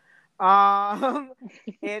coma, um,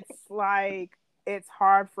 it's like, it's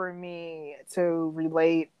hard for me to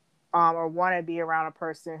relate or want to be around a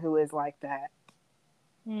person who is like that.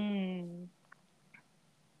 mm.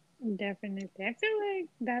 Definitely. I feel like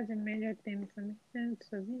that's a major thing to make sense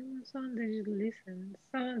of, someone that just listens,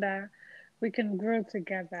 someone that we can grow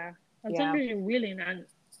together. As long Yeah. as you're willing, and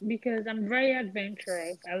because I'm very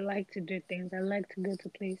adventurous, I like to do things, I like to go to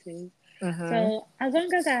places. Mm-hmm. So as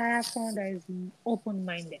long as I have someone that is open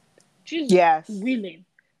minded, just Yes. willing,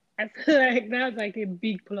 I feel like that's like a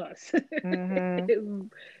big plus. Mm-hmm.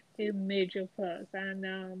 A major plus.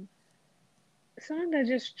 And someone that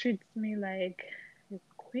just treats me like a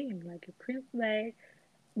queen, like a prince, like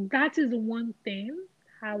that is one thing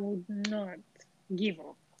I would not give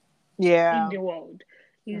up in Yeah. the world.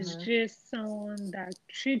 Is Mm-hmm. just someone that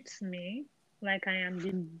treats me like I am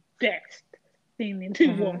the best thing in the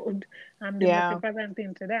Mm-hmm. world. I'm the most Yeah. important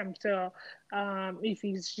thing to them. So, if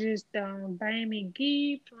he's just buying me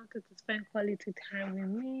gift, wanted to spend quality time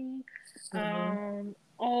with me, Mm-hmm.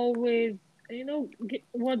 always,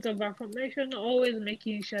 words of affirmation, always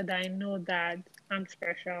making sure that I know that I'm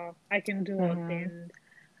special. I can do all Mm-hmm. things.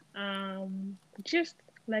 Just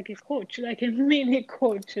like a coach, like a mini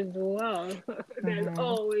coach as well. That's Mm-hmm.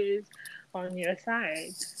 always on your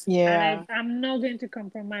side. And Yeah. I'm not going to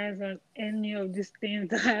compromise on any of these things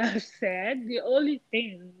that I have said. The only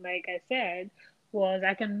thing, like I said, was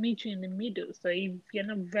I can meet you in the middle. So if you're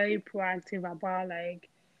not very proactive about like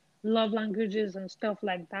love languages and stuff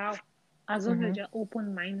like that, as long Mm-hmm. as you're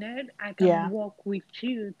open minded, I can Yeah. work with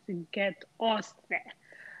you to get us there.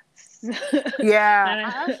 Yeah, And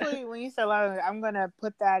I actually, when you said love, I'm gonna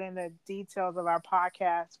put that in the details of our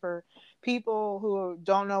podcast for people who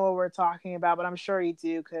don't know what we're talking about, but I'm sure you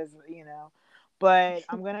do because you know. But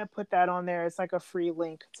I'm gonna put that on there. It's like a free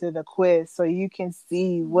link to the quiz, so you can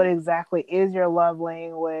see what Mhm. exactly is your love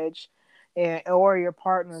language, or your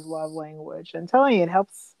partner's love language. And telling you, it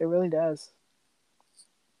helps. It really does.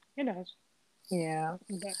 It does. Yeah.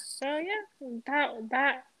 But so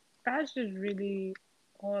yeah, that's just really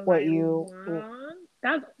all What I you? want.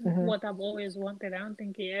 That's Mhm. what I've always wanted. I don't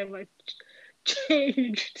think it ever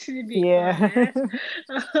changed, to be Yeah. honest.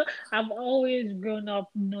 I've always grown up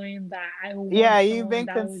knowing that I Yeah, want you've someone been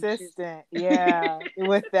that would just consistent. Yeah,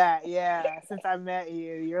 with that. Yeah, since I met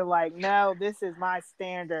you, you're like, no, this is my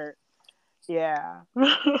standard. Yeah,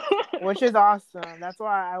 which is awesome. That's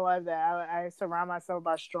why I love that. I surround myself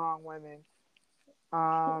by strong women.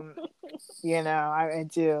 Um, I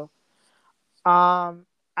do.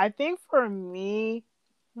 I think for me,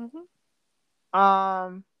 Mhm.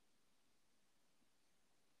 um,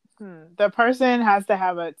 the person has to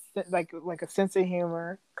have like a sense of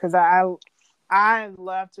humor because I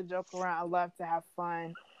love to joke around. I love to have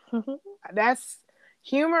fun. That's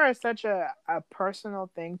Humor is such a personal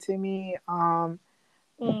thing to me. Mm.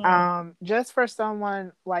 Just for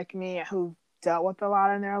someone like me who dealt with a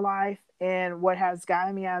lot in their life, and what has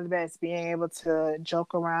gotten me out of the bed is being able to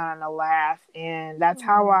joke around and laugh, and that's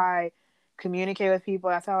how Mm. I communicate with people.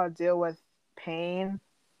 That's how I deal with pain,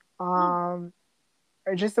 Mm. um,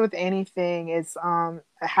 or just with anything. It's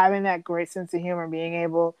having that great sense of humor, being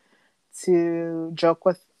able to joke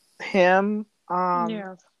with him.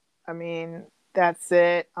 Yes. I mean, that's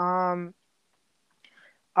it.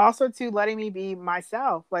 Also, to letting me be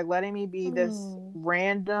myself, like letting me be this Mm.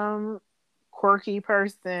 random, quirky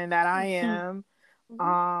person that I Mhm. am. Mhm.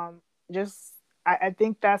 Um, just I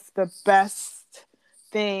think that's the best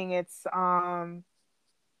thing. It's the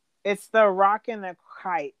rock and the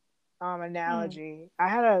kite Mm. analogy. I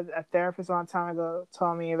had a therapist a long time ago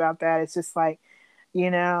told me about that. It's just like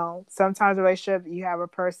Sometimes a relationship you have a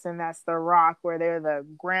person that's the rock where they're the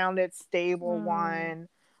grounded, stable Mm. one.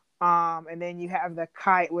 And then you have the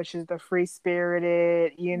kite, which is the free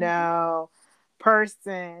spirited, Mm-hmm.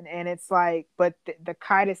 person. And it's like, but the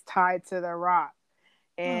kite is tied to the rock.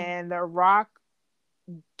 Mm. And the rock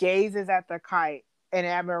gazes at the kite in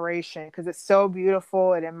admiration because it's so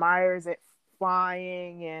beautiful. It admires it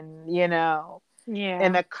flying, and Yeah.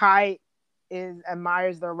 the kite is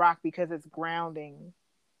admires the rock because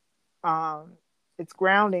um it's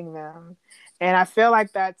grounding them. And I feel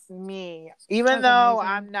like that's me, even That's though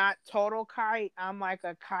amazing. I'm not total kite. I'm like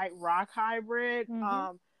a kite rock hybrid.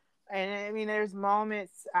 Mm-hmm. And I mean, there's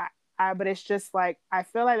moments but it's just like I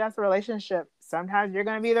feel like that's a relationship. Sometimes you're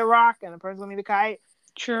gonna be the rock and the person's gonna be the kite,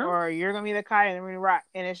 True. or you're gonna be the kite and they're gonna be the rock.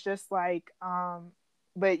 And it's just like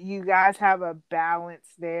but you guys have a balance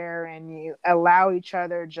there, and you allow each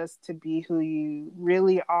other just to be who you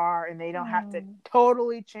really are, and they don't have to Mm.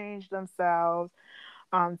 totally change themselves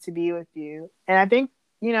to be with you. And I think,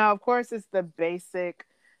 of course, it's the basic,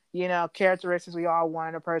 characteristics we all want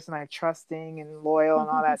in a person, like trusting and loyal and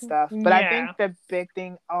all that stuff. But I think Yeah. the big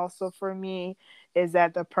thing also for me is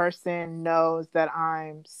that the person knows that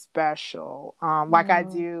I'm special. Like I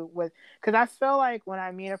Mm. do with, because I feel like when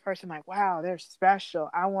I meet a person, like, wow, they're special.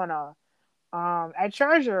 I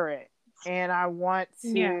treasure it. And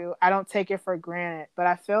Yeah. I don't take it for granted. But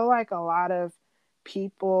I feel like a lot of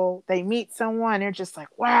people, they meet someone, they're just like,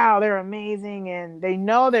 wow, they're amazing. And they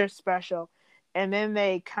know they're special. And then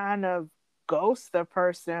they kind of ghost the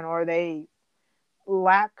person, or they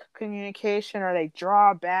lack communication, or they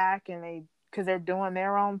draw back, and because they're doing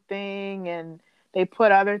their own thing, and they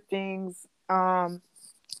put other things,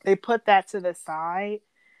 they put that to the side.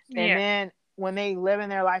 And Yeah. then when they live in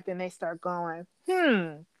their life, then they start going,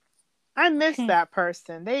 I miss that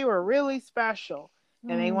person. They were really special.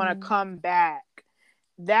 And they want to Mm. come back.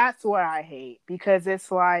 That's what I hate, because it's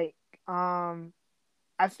like, um,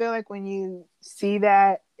 I feel like when you see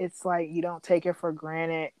that, it's like you don't take it for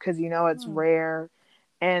granted because it's Mm. rare.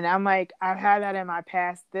 And I'm like, I've had that in my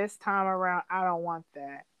past. This time around, I don't want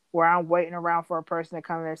that. Where I'm waiting around for a person to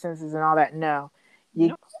come to their senses and all that. No, you.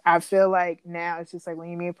 Nope. I feel like now it's just like when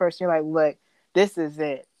you meet a person, you're like, look, this is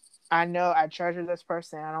it. I know I treasure this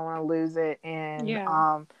person. I don't want to lose it, and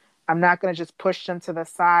Yeah. I'm not gonna just push them to the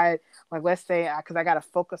side. Like, let's say, because I gotta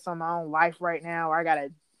focus on my own life right now, or I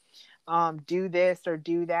gotta do this or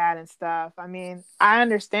do that and stuff. I mean, I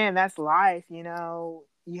understand that's life.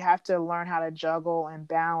 You have to learn how to juggle and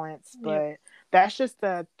balance, Yep. but that's just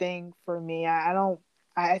the thing for me. I don't.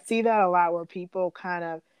 I see that a lot where people kind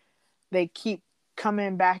of, they keep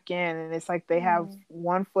coming back in, and it's like they have Mm.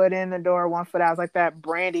 one foot in the door, one foot out. It's like that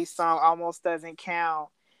Brandy song, almost doesn't count.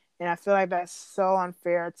 And I feel like that's so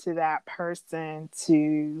unfair to that person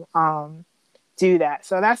to do that.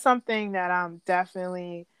 So that's something that I'm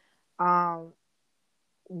definitely um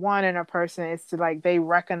one in a person, is to, like, they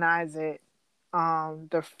recognize it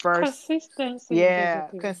the first. Consistency, Yeah,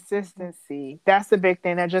 basically. Mm-hmm. consistency, that's the big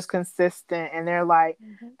thing. They're just consistent, and they're like,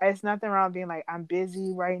 Mm-hmm. it's nothing wrong being like, I'm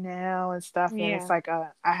busy right now and stuff, and it's Yeah. like,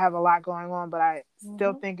 I have a lot going on, but I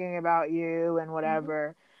still Mm-hmm. thinking about you and Mm-hmm.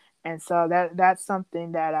 whatever. And so that's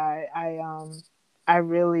something that I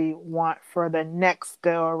really want for the next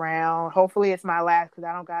go around. Hopefully it's my last, because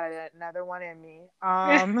I don't got another one in me.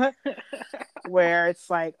 Where it's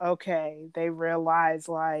like, okay, they realize,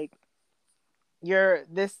 like, you're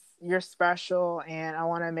special, and I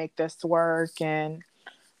want to make this work. And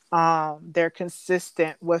they're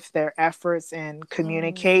consistent with their efforts and Mm.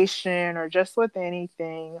 communication, or just with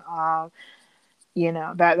anything.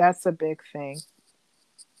 That's a big thing.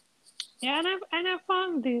 Yeah, and I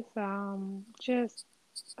found this just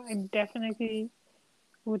I definitely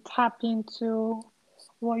would tap into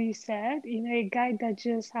what you said. A guy that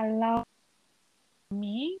just allowed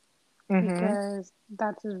me, Mm-hmm. because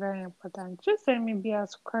that is very important. Just let me be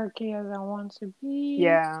as quirky as I want to be.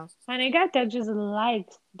 Yeah. And a guy that just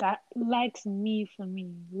likes me for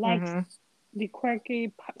me, likes Mm-hmm. the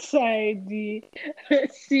quirky side, the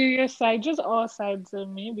serious side, just all sides of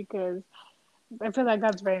me, because I feel like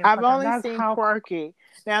that's very I've important. only That's seen how quirky.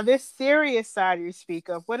 Now, this serious side you speak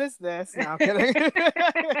of, what is this? No, I'm kidding.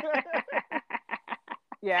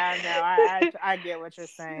 Yeah, no, I get what you're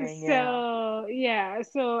saying. Yeah. So yeah,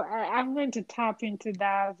 so I'm going to tap into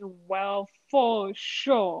that as well for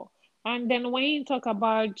sure. And then when you talk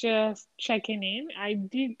about just checking in,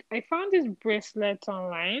 I found this bracelet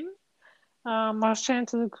online. I was trying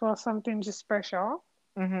to look for something just special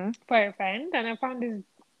Mm-hmm. for a friend, and I found this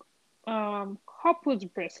couples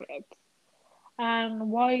bracelet. And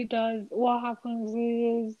what happens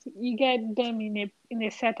is you get them in a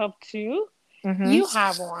set of two. Mhm. You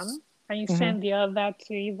have one, and you Mhm. send the other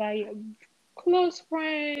to either your close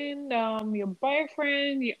friend, your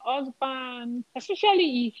boyfriend, your husband,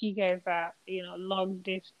 especially if you guys are, long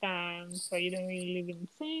distance, or you don't really live in the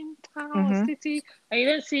same town or Mhm. city, or you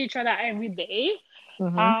don't see each other every day.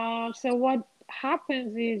 Mhm. So what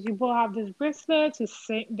happens is you both have this bracelet,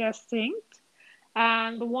 they're synced,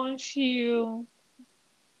 and once you're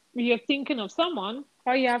thinking of someone,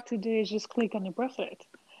 all you have to do is just click on the bracelet,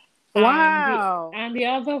 and the Wow. and the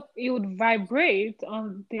other it would vibrate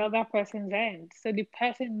on the other person's end, so the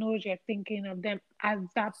person knows you're thinking of them at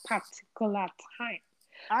that particular time.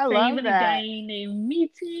 I So love even if they're that. in a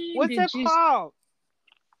meeting, What's they it just called?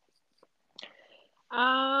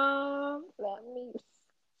 let me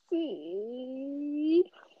see.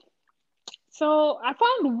 So I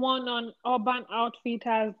found one on Urban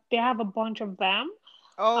Outfitters. They have a bunch of them.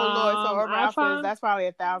 Oh Lord, so Urban I Outfitters, found that's probably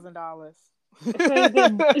 $1,000. so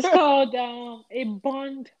it's called a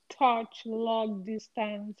Bond Touch Long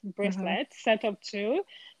Distance Mhm. bracelet set of two.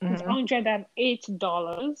 It's Mhm.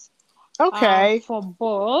 $108 Okay. for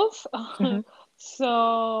both. Mhm.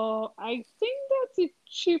 So I think that's the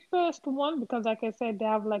cheapest one because, like I said, they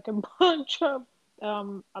have like a bunch of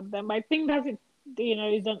them. I think that's it.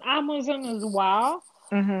 It's on Amazon as well.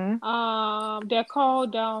 Mhm. They're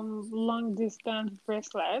called long distance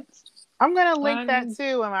bracelets, I'm gonna link that and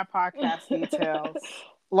too in my podcast details.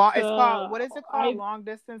 Long, it's called, what is so it called? I Long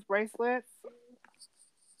distance bracelets.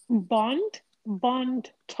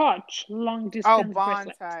 bond touch long Oh, distance Bond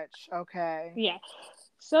bracelet. Touch. Okay. Yeah.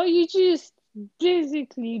 So you just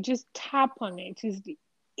basically just tap on it. It's the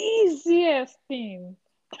easiest thing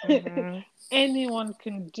Mhm. anyone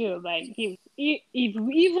can do. Like if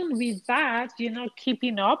even with that you're not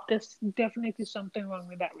keeping up, there's definitely something wrong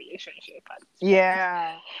with that relationship at this point.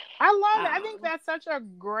 Yeah. I love it. I think Um, that's such a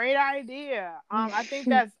great idea. I think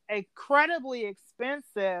that's incredibly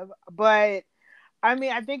expensive, but I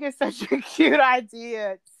mean, I think it's such a cute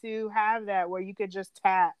idea to have that where you could just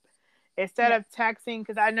tap instead yeah. of texting.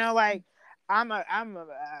 Because I know, like, I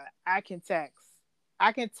can text.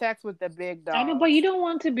 I can text with the big I know, but you dogs. don't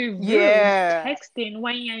want to be rude Yeah, texting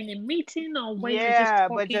when you're in a meeting or when you're just yeah,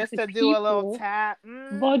 but talking just to to do a little people. tap,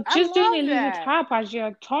 But I just doing a love little that. tap as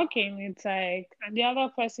you're talking, it's like, and the other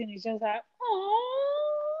person is just like,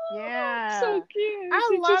 oh, so Yeah, cute. I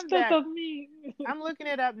She just love thought that. of me. I'm looking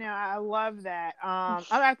it up now. I love that. I'm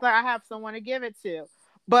actually I have someone to give it to,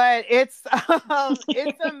 but it's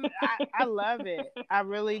I love it. I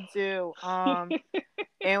really do. And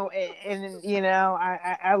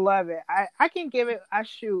I love it. I can give it. I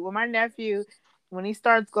shoot when my nephew when he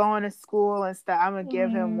starts going to school and stuff. I'm gonna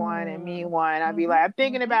give him one and me Mm. one. I'll be Mm-hmm, like, I'm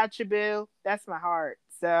thinking mm-hmm. about you, Boo. That's my heart.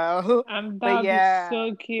 So, And but that'd be yeah,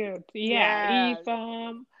 so cute. Yeah,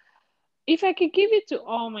 yeah, if I could give it to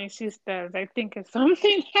all my sisters, I think it's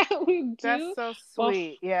something I would that's do. so But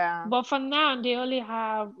sweet. Yeah. but for now, they only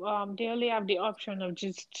have the option of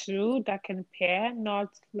just two that can pair, not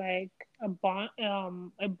like a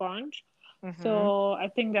bunch. Mhm. So I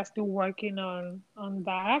think they're still working on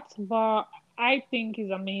that. But I think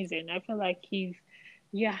it's amazing. I feel like if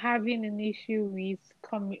you're having an issue with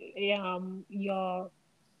your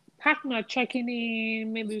partner checking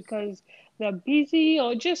in, maybe because they're busy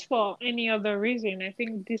or just for any other reason, I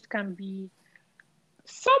think this can be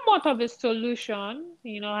somewhat of a solution,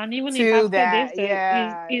 and even if To after this that, there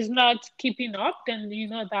yeah. is not keeping up, then you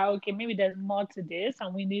know that okay, maybe there's more to this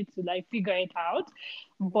and we need to like figure it out.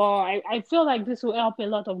 But I feel like this will help a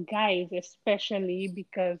lot of guys, especially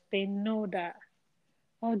because they know that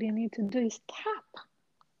all they need to do is tap,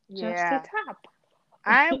 just a Yeah. tap.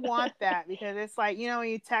 I want that because it's like, when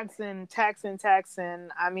you texting.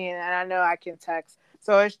 I mean, and I know I can text.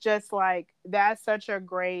 So it's just like that's such a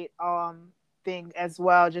great thing as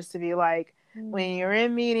well, just to be like when you're Mm.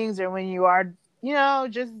 in meetings or when you are,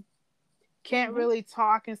 just can't Hmm. really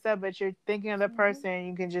talk and stuff, but you're thinking of the Hmm. person,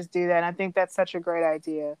 you can just do that. And I think that's such a great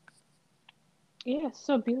idea. Yeah,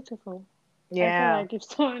 so beautiful. I feel Yeah. like if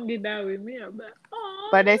someone did that with me, I'd be like,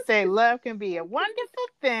 But oh, they say that's love can be a so cute. wonderful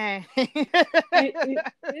thing.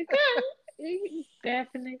 It can. It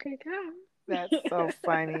definitely can. That's so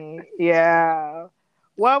funny. Yeah.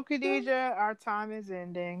 Well, Khadija, our time is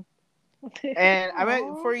ending, and I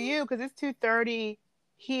mean Oh. for you because it's 2:30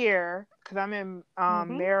 here because I'm in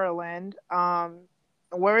Mm-hmm. Maryland.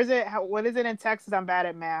 Where is it? What is it in Texas? I'm bad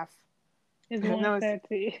at math. It's No,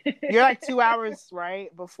 1:30. you're like 2 hours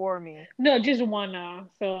right before me. No, just 1 hour.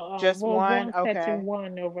 So Just we're one. one thirty Okay.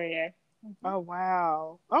 one over here. Oh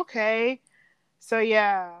wow. Okay. So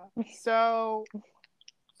yeah. So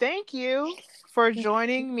thank you for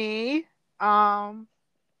joining me um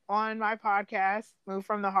on my podcast, Move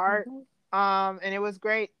from the Heart. Mm-hmm. And it was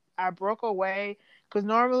great. I broke away because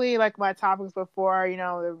normally, like my topics before, it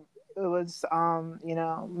was,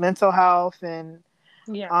 mental health and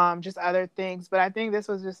Yeah. just other things. But I think this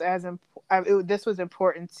was just as this was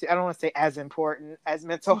important to, I don't want to say as important as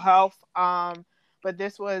mental health. But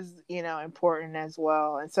this was, important as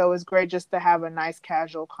well. And so it was great just to have a nice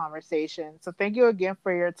casual conversation. So thank you again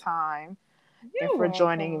for your time and You're for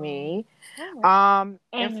joining welcome. me. Oh,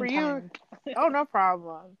 And for you, anytime. oh, no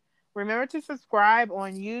problem. Remember to subscribe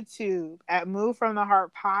on YouTube at Move from the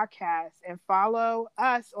Heart Podcast and follow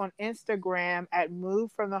us on Instagram at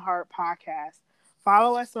Move from the Heart Podcast.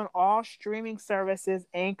 Follow us on all streaming services: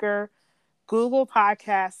 Anchor, Google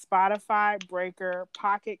Podcasts, Spotify, Breaker,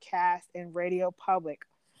 Pocket Cast, and Radio Public.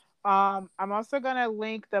 I'm also gonna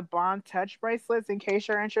link the Bond Touch bracelets in case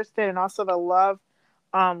you're interested, and also the Love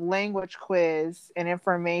language quiz and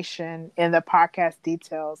information in the podcast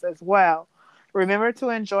details as well. Remember to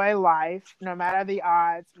enjoy life, no matter the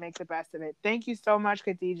odds. Make the best of it. Thank you so much,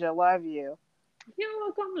 Khadija. Love you. You're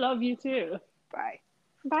welcome. Love you too. Bye.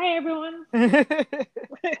 Bye, everyone.